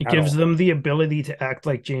It at gives all. them the ability to act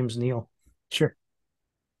like James Neal. Sure,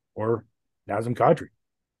 or Nazem Kadri,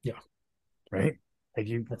 Yeah, right? Like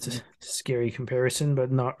you, that's a scary comparison,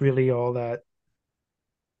 but not really all that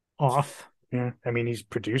off. yeah. I mean, he's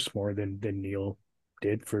produced more than Neil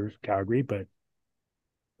did for Calgary, but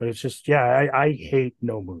it's just yeah. I hate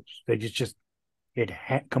no moves. They just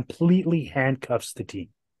completely handcuffs the team.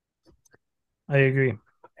 I agree.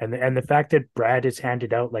 And the fact that Brad has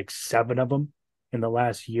handed out like 7 of them in the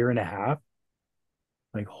last year and a half,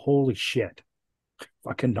 like holy shit,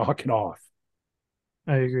 fucking knock it off.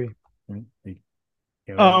 I agree. Right?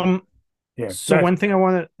 Like, Um, yeah, so that's one thing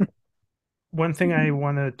I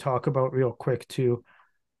want to talk about real quick too.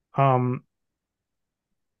 Um,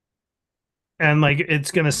 and like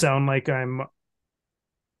it's gonna sound like I'm,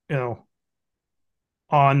 you know,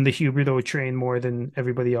 on the Huberto train more than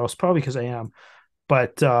everybody else, probably because I am.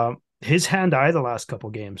 But his hand eye the last couple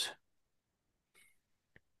games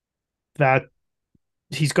that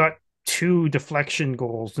he's got 2 deflection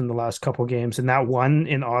goals in the last couple games, and that one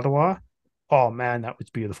in Ottawa. Oh man, that was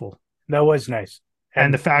beautiful. that was nice.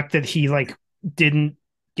 And the And fact that he like didn't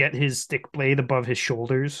get his stick blade above his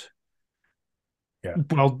shoulders yeah,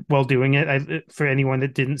 while doing it. For anyone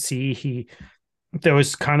that didn't see, he there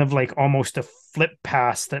was kind of like almost a flip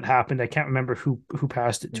pass that happened. I can't remember who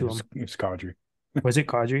passed it to him. it's Kadri. Was it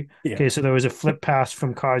Kadri? Yeah, Okay, so there was a flip pass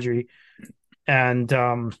from Kadri, and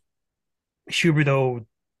Huberto.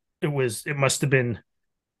 It must have been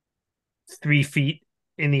 3 feet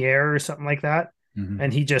in the air or something like that, mm-hmm.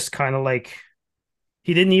 and he just kind of like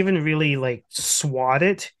he didn't even really like swat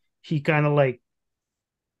it. He kind of like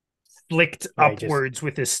flicked Right, just upwards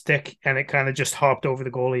with his stick, and it kind of just hopped over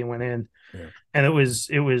the goalie and went in. yeah. And it was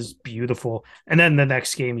beautiful. And then the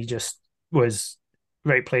next game, he just was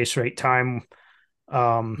right place, right time.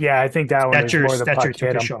 Yeah, I think that one was more the Stetcher puck took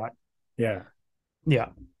hit a him. shot. Yeah. Yeah,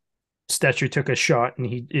 Stetcher took a shot, and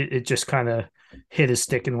it just kind of hit his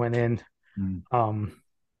stick and went in. Mm.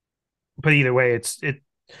 But either way,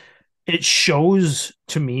 it shows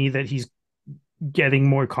to me that he's getting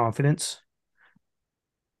more confidence.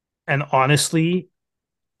 And honestly,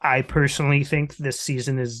 I personally think this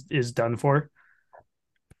season is done for.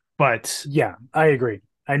 But Yeah, I agree.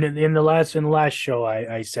 And in the last show,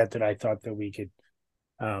 I said that I thought that we could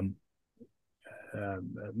um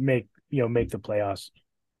make the playoffs.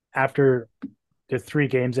 After the 3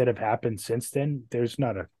 games that have happened since then, there's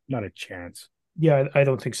not a chance. yeah, I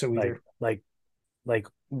don't think so Like either. like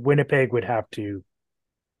Winnipeg would have to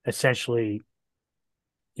essentially,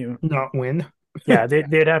 Not win. yeah,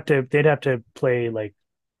 they'd have to play like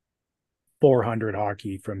 400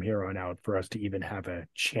 hockey from here on out for us to even have a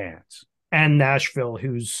chance. And Nashville,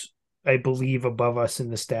 who's I believe above us in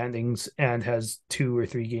the standings and has 2 or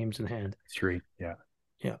 3 games in hand. 3, yeah,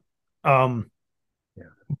 Yeah. Um, yeah.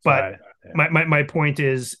 but my point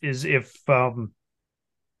is if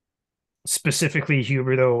specifically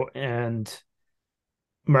Huberto and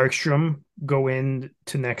Markstrom go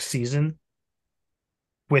into next season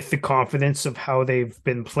with the confidence of how they've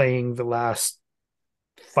been playing the last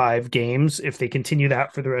 5 games, if they continue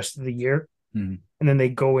that for the rest of the year, mm-hmm. and then they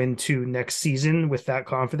go into next season with that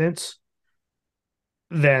confidence,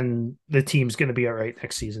 then the team's going to be all right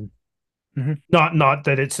next season. Mm-hmm. Not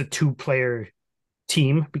that it's a 2-player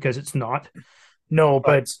team, because it's not. No,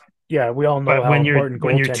 but yeah, we all know how important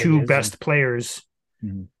when your 2 is, best players,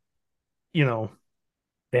 mm-hmm.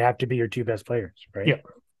 They have to be your 2 best players, right? Yeah.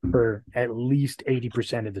 For at least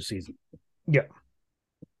 80% of the season. Yeah.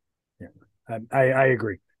 Yeah. I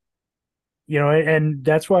agree. And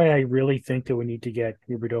that's why I really think that we need to get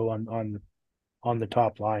Huberto on the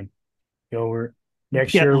top line. We're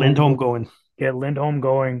next Get year Lindholm going. Get Lindholm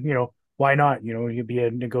going. Why not? You'd be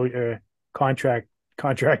a contract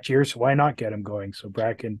year, so why not get him going? So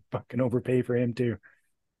Brad can fucking overpay for him too.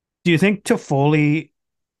 Do you think Toffoli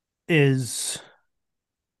is?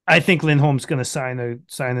 I think Lindholm's going to sign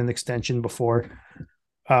an extension before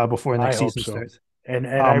next season starts.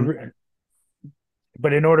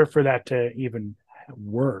 But in order for that to even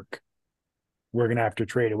work, we're going to have to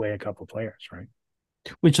trade away a couple players, right?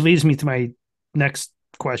 Which leads me to my next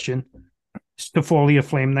question: is Toffoli a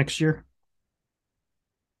Flame next year?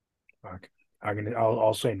 Fuck.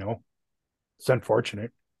 I'll say no. It's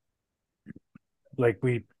unfortunate. Like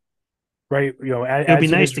it'd be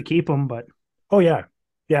nice to keep him, but oh yeah,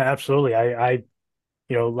 absolutely. I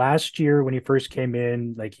last year when he first came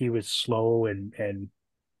in, like he was slow and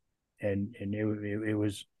it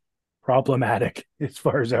was problematic as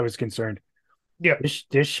far as I was concerned. Yeah,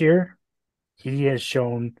 this year he has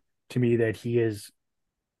shown to me that he's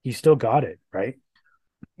still got it, right?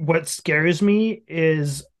 What scares me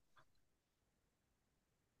is,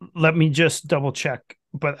 let me just double check,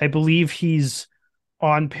 but I believe he's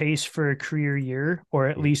on pace for a career year, or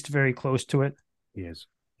at least very close to it. He is.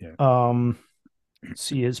 Yeah. Let's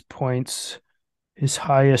see his points. His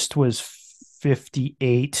highest was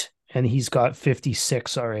 58, and he's got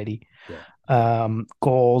 56 already. Yeah.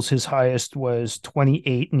 Goals, his highest was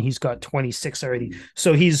 28, and he's got 26 already.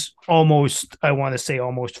 So he's almost, I want to say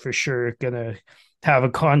almost for sure, gonna have a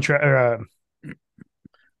contract or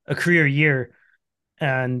a career year.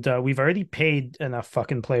 And we've already paid enough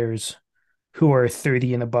fucking players who are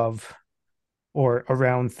 30 and above, or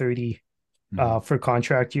around 30, for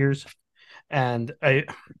contract years. And I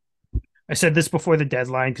said this before the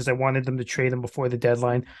deadline because I wanted them to trade him before the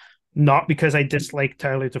deadline, not because I dislike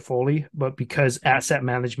Tyler Toffoli, but because asset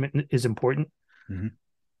management is important.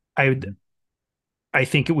 Mm-hmm. I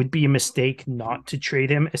think it would be a mistake not to trade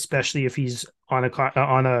him, especially if he's on a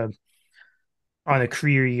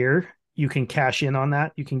career year. You can cash in on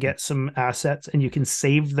that. You can get some assets, and you can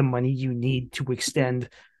save the money you need to extend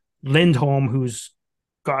Lindholm, who's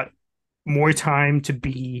got more time to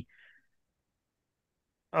be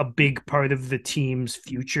a big part of the team's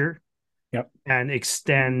future. Yep. And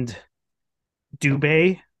extend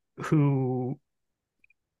Dubé, who,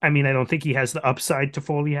 I mean, I don't think he has the upside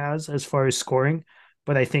Toffoli has as far as scoring,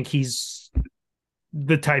 but I think he's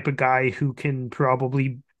the type of guy who can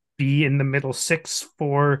probably be in the middle 6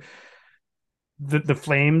 for the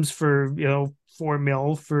Flames for $4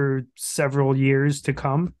 million for several years to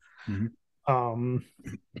come. Mm-hmm.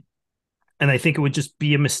 And I think it would just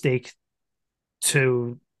be a mistake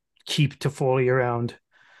to keep Toffoli around.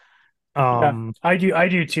 Yeah, Um, I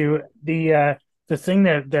do too. The thing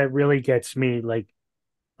that really gets me, like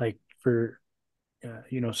for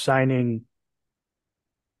signing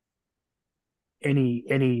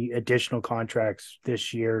any additional contracts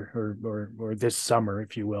this year or this summer,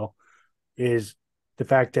 if you will, is the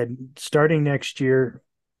fact that starting next year,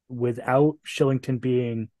 without Shillington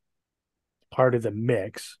being part of the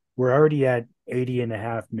mix, we're already at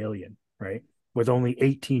 80.5 million, right? With only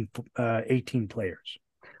 18 players.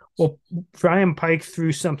 well, Brian Pike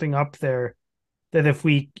threw something up there that if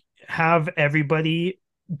we have everybody,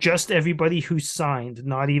 just everybody who's signed,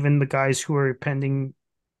 not even the guys who are pending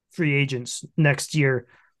free agents next year,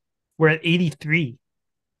 we're at 83.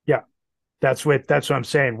 Yeah, that's what I'm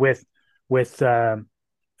saying with um,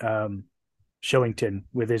 Shillington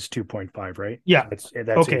with his 2.5, right? Yeah. That's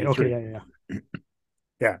Okay. Okay. 83. Yeah. Yeah.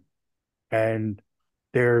 Yeah, and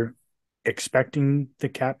they're expecting the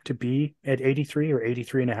cap to be at 83 or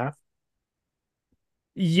 83 and a half.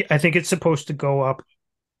 Yeah. I think it's supposed to go up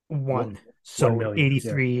One, one. 1 So million. Yeah.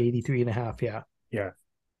 83, 83 and a half. Yeah. Yeah.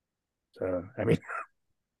 So I mean,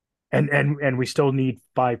 and we still need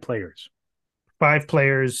 5 players. Five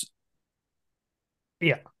players.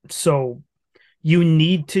 Yeah. So you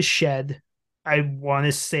need to shed, I want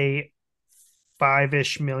to say,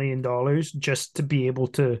 $5-ish million just to be able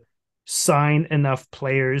to sign enough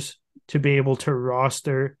players to be able to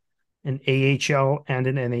roster an AHL and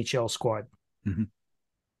an NHL squad. Mm-hmm.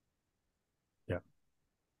 Yeah.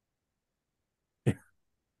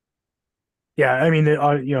 Yeah. I mean,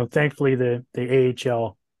 thankfully the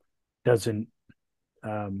AHL doesn't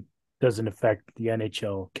um, doesn't affect the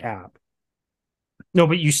NHL cap. No,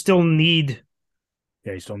 but you still need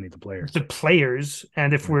Yeah, you still need the players. the players.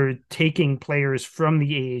 And if we're taking players from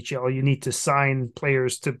the AHL, you need to sign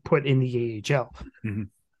players to put in the AHL. Mm-hmm.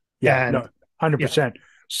 Yeah, And no, 100%. yeah.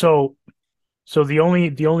 So the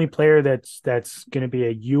only player that's going to be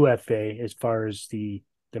a UFA as far as the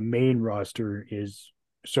main roster is,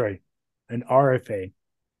 sorry, an RFA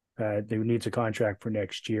who needs a contract for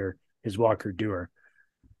next year is Walker Duehr.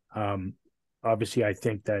 Um, Obviously, I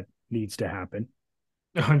think that needs to happen.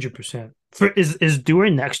 100%. Is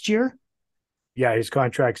Duehr next year? Yeah, his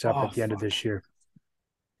contract's up Oh, at the end of fuck. this year,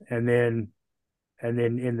 and then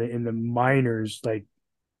in the minors, like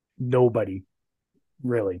nobody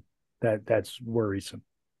really that's worrisome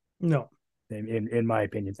No. in my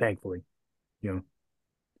opinion. Thankfully, you know,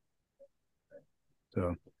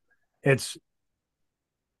 so it's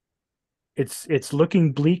it's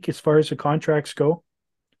looking bleak as far as the contracts go.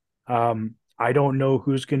 I don't know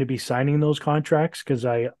who's going to be signing those contracts because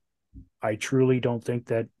I truly don't think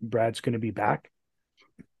that Brad's going to be back.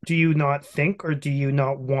 Do you not think, or do you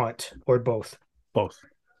not want, or both? Both.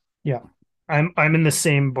 Yeah. I'm in the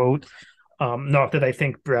same boat. Not that I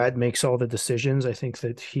think Brad makes all the decisions. I think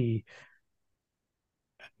that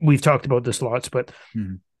we've talked about this lots, but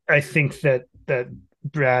Mm-hmm. I think that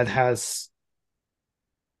Brad has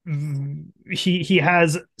he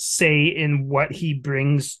has say in what he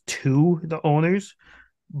brings to the owners,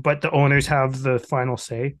 but the owners have the final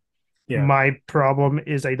say. Yeah, My problem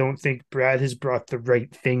is I don't think Brad has brought the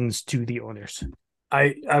right things to the owners.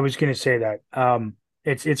 I was going to say that.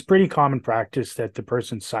 It's pretty common practice that the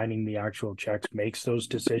person signing the actual checks makes those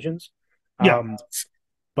decisions. Yeah. Um,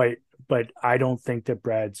 but but I don't think that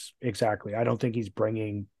Brad's exactly. I don't think he's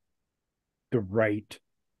bringing the right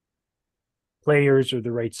players or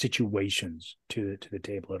the right situations to the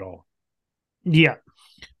table at all. Yeah.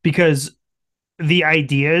 Because the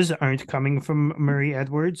ideas aren't coming from Murray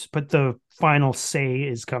Edwards, but the final say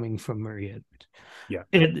is coming from Murray Edwards. Yeah.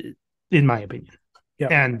 In my opinion. Yeah.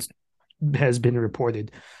 And has been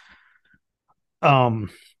reported.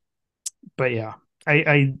 But yeah,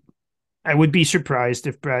 I would be surprised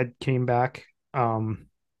if Brad came back.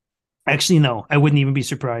 Actually, no, I wouldn't even be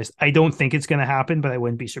surprised. I don't think it's going to happen, but I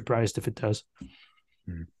wouldn't be surprised if it does.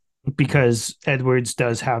 Because Edwards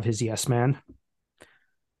does have his yes man.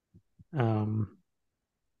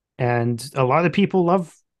 And a lot of people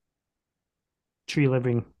love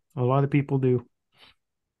Treliving. A lot of people do.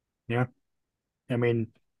 Yeah. I mean,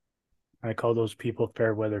 I call those people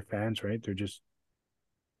fair weather fans, right? They're just,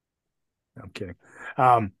 I'm kidding.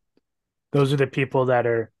 Those are the people that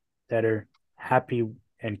are happy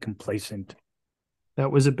and complacent.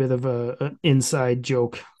 That was a bit of an inside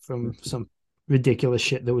joke from some ridiculous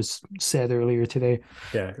shit that was said earlier today.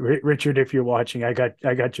 Yeah, Richard, if you're watching, I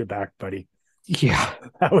got your back, buddy. Yeah,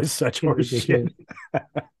 That was such horse shit.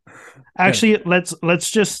 Actually, let's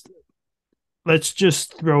just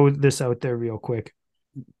throw this out there real quick.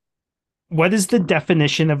 What is the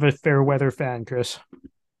definition of a fair weather fan, Chris?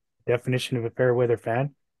 Definition of a fair weather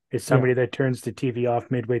fan is somebody that turns the TV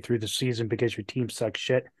off midway through the season because your team sucks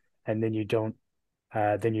shit, and then you don't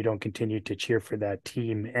continue to cheer for that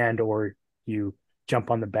team, and or you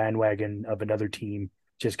jump on the bandwagon of another team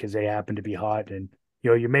just because they happen to be hot, and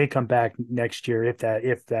you may come back next year if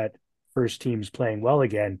that first team's playing well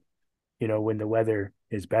again, when the weather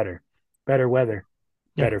is better weather,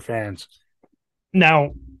 better fans.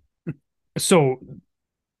 Now, so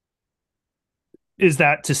is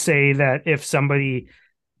that to say that if somebody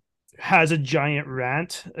has a giant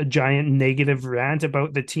negative rant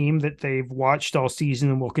about the team that they've watched all season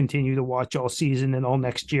and will continue to watch all season and all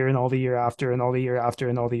next year and all the year after and all the year after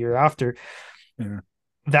and all the year after,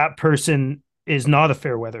 that person is not a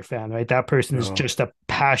fair weather fan, right? That person is just a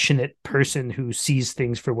passionate person who sees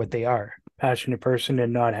things for what they are. Passionate person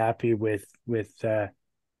and not happy with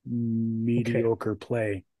mediocre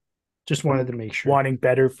play. Just wanted to make sure. Wanting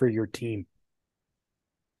better for your team.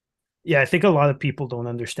 Yeah, I think a lot of people don't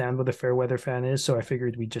understand what a fair weather fan is, so I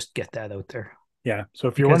figured we'd just get that out there. Yeah, so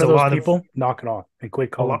if you're one of those people, knock it off and quit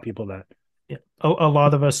calling people that. Yeah, a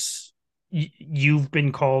lot of us, you've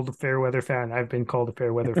been called a fair weather fan. I've been called a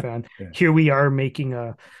fair weather fan. Here we are making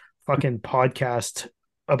a fucking podcast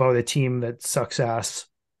about a team that sucks ass.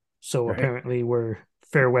 So apparently we're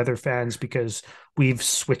fair weather fans because we've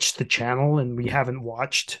switched the channel and we haven't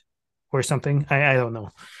watched or something. I don't know.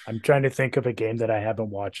 I'm trying to think of a game that I haven't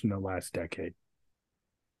watched in the last decade.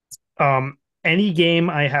 Any game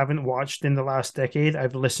I haven't watched in the last decade,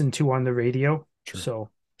 I've listened to on the radio. True.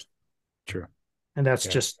 And that's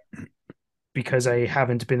just because I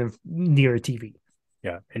haven't been near a TV.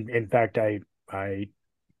 Yeah. And in fact, I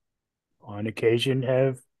on occasion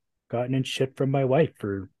have gotten in shit from my wife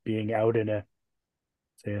for being out in a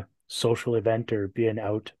social event or being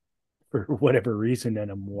out for whatever reason,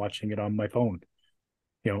 and I'm watching it on my phone,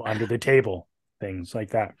 under the table, things like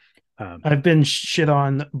that. I've been shit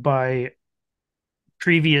on by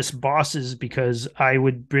previous bosses because I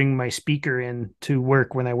would bring my speaker in to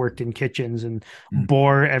work when I worked in kitchens and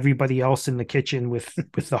bore everybody else in the kitchen with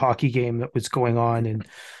the hockey game that was going on in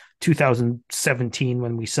 2017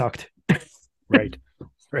 when we sucked. Right.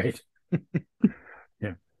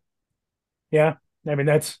 Yeah. I mean,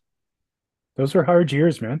 those are hard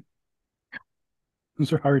years, man.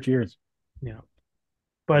 Those are hard years. Yeah.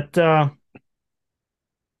 But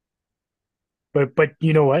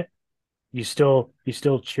you know what? You still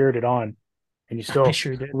cheered it on, and you still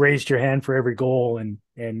raised your hand for every goal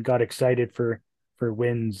and got excited for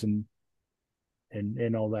wins and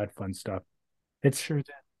all that fun stuff. It's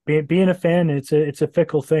being a fan. It's a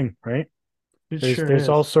fickle thing, right? There's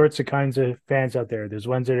all sorts of kinds of fans out there. There's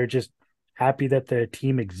ones that are just happy that the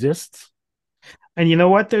team exists. And you know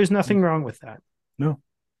what? There's nothing wrong with that. No.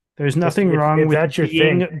 There's nothing wrong with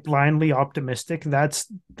being blindly optimistic. That's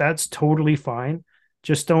totally fine.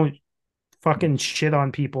 Just don't fucking shit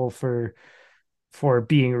on people for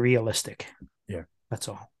being realistic. Yeah. That's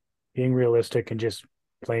all. Being realistic and just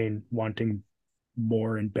plain wanting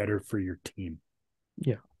more and better for your team.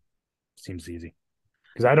 Yeah. Seems easy.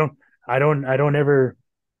 Because I don't ever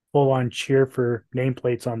full on cheer for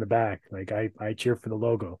nameplates on the back. Like I cheer for the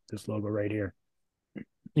logo, this logo right here.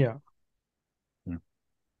 Yeah.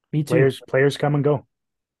 Me too. Players come and go.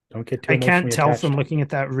 Don't get too. I can't tell from looking at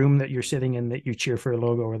that room that you're sitting in that you cheer for a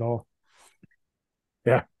logo at all.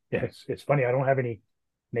 Yeah. It's funny. I don't have any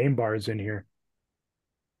name bars in here.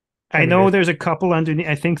 I know there's a couple underneath.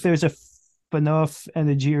 I think there's a Phaneuf and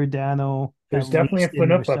a Giordano. There's definitely a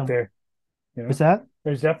Phaneuf up there. What's that?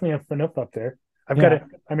 There's definitely a Phaneuf up there. I've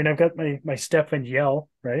got my Stefan Yell,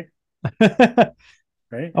 right?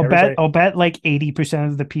 Right. I'll bet like 80%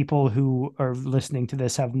 of the people who are listening to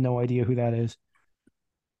this have no idea who that is.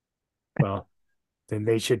 Well, then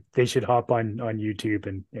they should hop on YouTube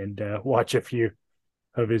and watch a few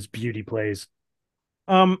of his beauty plays.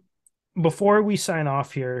 Before we sign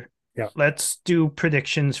off here, let's do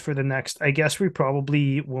predictions for the next. I guess we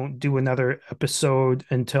probably won't do another episode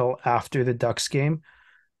until after the Ducks game.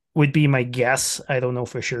 Would be my guess. I don't know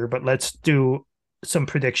for sure, but let's do some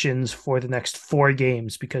predictions for the next 4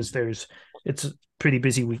 games because it's a pretty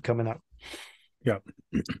busy week coming up. Yeah.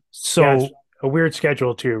 So a weird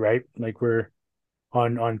schedule too, right? Like we're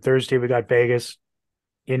on Thursday we got Vegas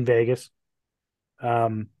in Vegas.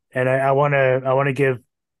 And I want to give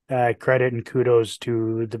credit and kudos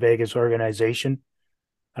to the Vegas organization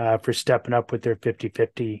for stepping up with their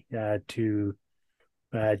 50-50 to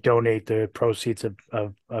donate the proceeds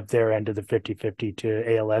of their end of the 50-50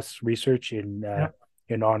 to ALS research in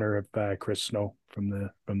honor of Chris Snow from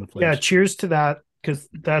the Flames. Yeah, cheers to that because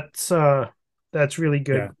that's really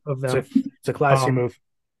good of them. It's a classy move.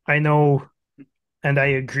 I know and I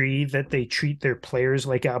agree that they treat their players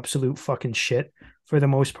like absolute fucking shit for the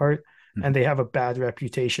most part. And they have a bad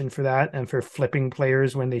reputation for that and for flipping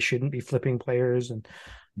players when they shouldn't be flipping players and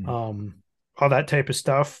all that type of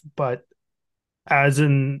stuff. But as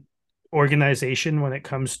an organization, when it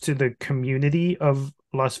comes to the community of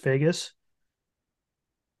Las Vegas,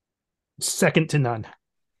 second to none.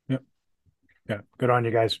 Yep. Yeah. Good on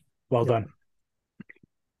you guys. Well Yep. done.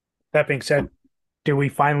 That being said, do we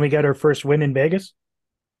finally get our first win in Vegas?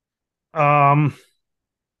 Are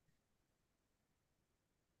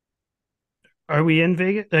we in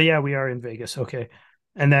Vegas? Yeah, we are in Vegas. Okay.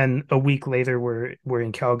 And then a week later we're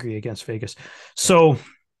in Calgary against Vegas. So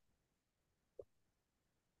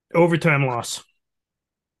overtime loss.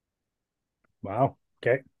 Wow.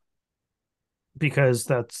 Okay. Because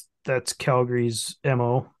that's Calgary's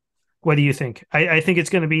MO. What do you think? I think it's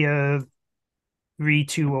going to be a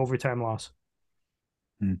 3-2 overtime loss.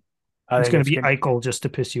 It's going to be Eichel just to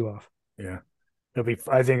piss you off. Yeah.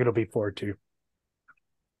 I think it'll be 4-2.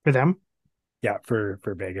 For them? Yeah, for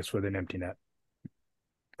Vegas with an empty net.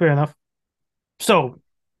 Fair enough. So,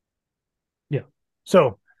 yeah.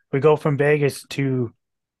 So we go from Vegas to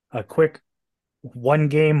a quick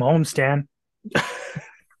 1-game homestand.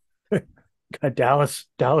 Dallas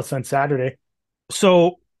on Saturday.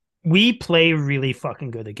 So we play really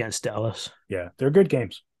fucking good against Dallas. Yeah, they're good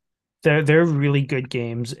games. They're really good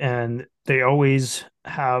games, and they always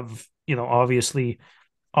have, obviously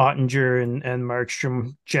Ottinger and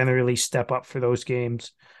Markstrom generally step up for those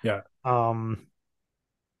games. Yeah. 3-1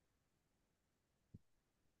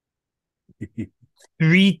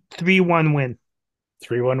 win.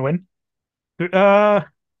 3-1 win? Yeah,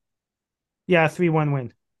 3-1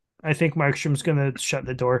 win. I think Markstrom's gonna shut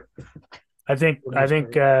the door. I think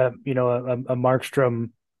a Markstrom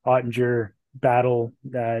Ottinger battle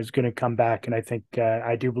is going to come back, and I think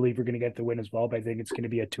I do believe we're going to get the win as well. But I think it's going to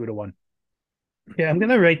be a 2-1. Yeah, I'm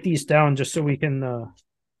gonna write these down just so we can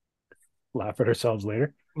laugh at ourselves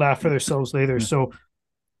later. So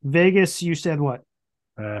Vegas, you said what?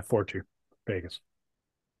 4-2 Vegas.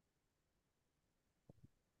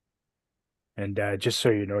 And just so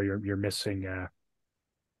you know, you're missing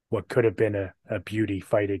what could have been a beauty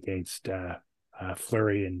fight against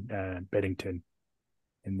Fleury and Bennington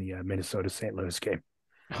in the Minnesota-St. Louis game.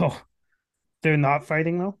 Oh, they're not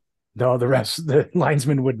fighting though? No, the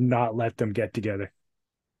linesmen would not let them get together.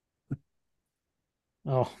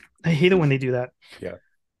 Oh, I hate it when they do that. Yeah.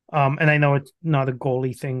 And I know it's not a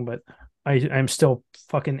goalie thing, but I'm still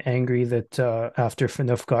fucking angry that after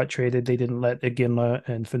Phaneuf got traded, they didn't let Iginla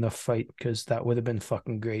and Phaneuf fight, because that would have been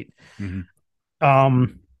fucking great. Mm-hmm.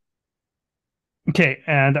 Okay,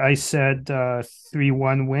 and I said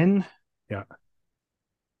 3-1 win. Yeah.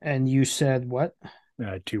 And you said what?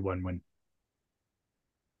 2-1 win.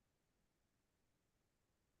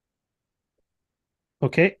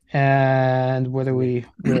 Okay, and what are we?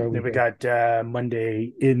 Where are we? We got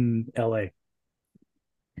Monday in LA.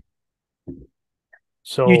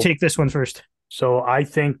 So you take this one first. So I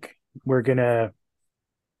think we're gonna.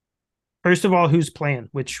 First of all, who's playing?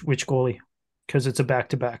 Which goalie? Because it's a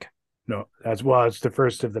back-to-back. No, as well. It's the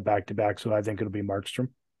first of the back-to-back, so I think it'll be Markstrom.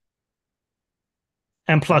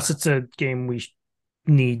 And plus, it's a game we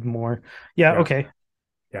need more. Yeah. Okay.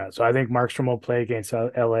 Yeah, so I think Markstrom will play against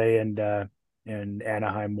LA, and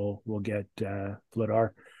Anaheim will get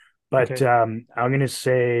Vladar. But Okay. I'm going to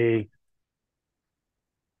say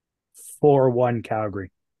 4-1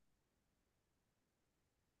 Calgary.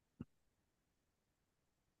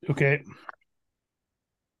 Okay.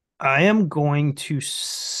 I am going to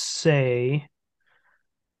say,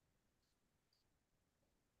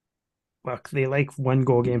 fuck, they like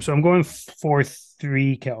 1-goal game, so I'm going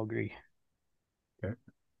 4-3 Calgary. Okay.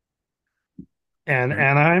 And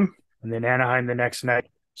Anaheim? And then Anaheim the next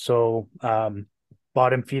night. So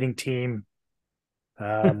bottom feeding team.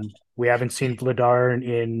 We haven't seen Vladar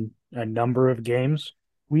in a number of games.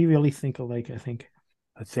 We really think alike, I think.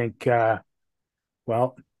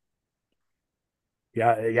 Well,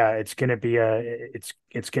 yeah, it's gonna be a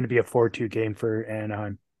 4-2 game for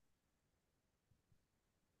Anaheim.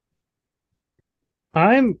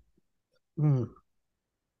 I'm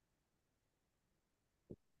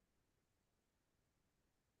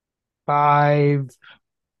 5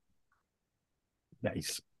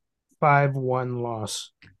 Nice. 5-1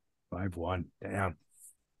 loss. 5-1. Damn.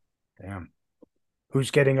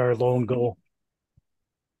 Who's getting our lone goal?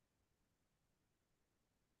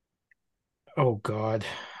 Oh God.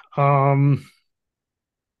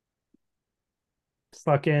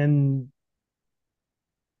 Fucking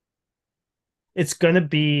it's gonna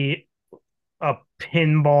be a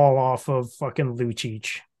pinball off of fucking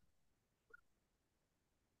Lucic.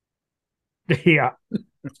 Yeah.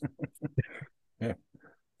 Yeah.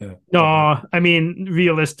 Yeah. No, I mean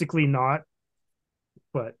realistically not,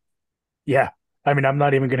 but Yeah. I mean, I'm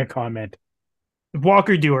not even going to comment.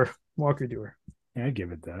 Walker Doer. Walker Doer. Yeah, I'd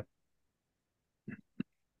give it that.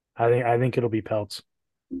 I think it'll be Pelts.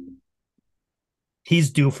 He's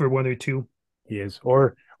due for one or two. He is.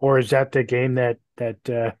 Or is that the game that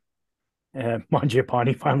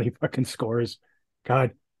Mangiapane finally fucking scores?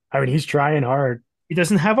 God. I mean, he's trying hard. He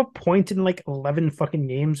doesn't have a point in like 11 fucking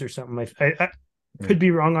games or something. I could be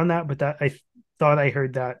wrong on that, but that I thought I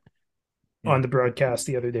heard that on the broadcast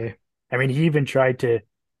the other day. I mean, he even tried to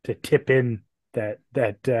tip in that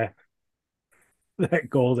that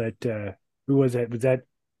goal that who was that? Was that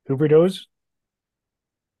Huberdeau's?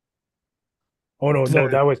 Oh no, The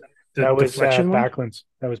the that was deflection one. Backlund's.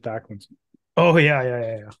 That was Backlund's. Oh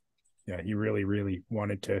yeah. Yeah, he really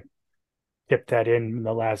wanted to tip that in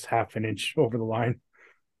the last half an inch over the line.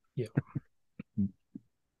 Yeah.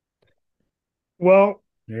 Well,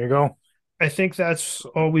 There you go. I think that's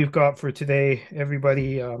all we've got for today.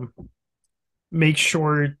 Everybody, make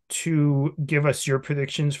sure to give us your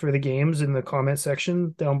predictions for the games in the comment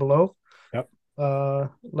section down below. Yep.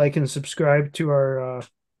 Like and subscribe to our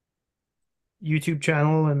YouTube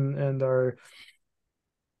channel and our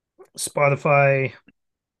Spotify,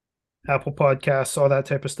 Apple Podcasts, all that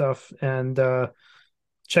type of stuff. And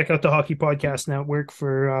check out the Hockey Podcast Network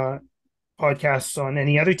for podcasts on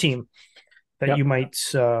any other team that you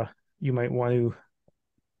might want to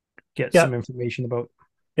get some information about.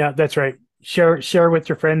 Yeah, that's right. Share with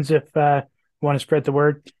your friends if you want to spread the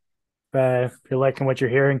word. If you're liking what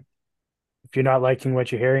you're hearing, if you're not liking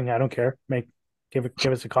what you're hearing, I don't care. Give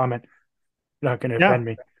us a comment. You're not going to offend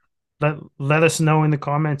me. Let us know in the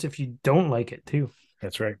comments if you don't like it too.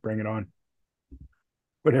 That's right. Bring it on.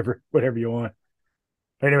 Whatever you want.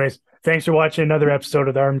 Anyways, thanks for watching another episode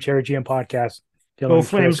of the Armchair GM podcast. Dylan, go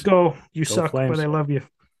Flames, go! You suck, Flames. but I love you.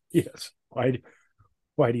 Yes. Why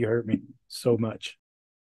do you hurt me so much?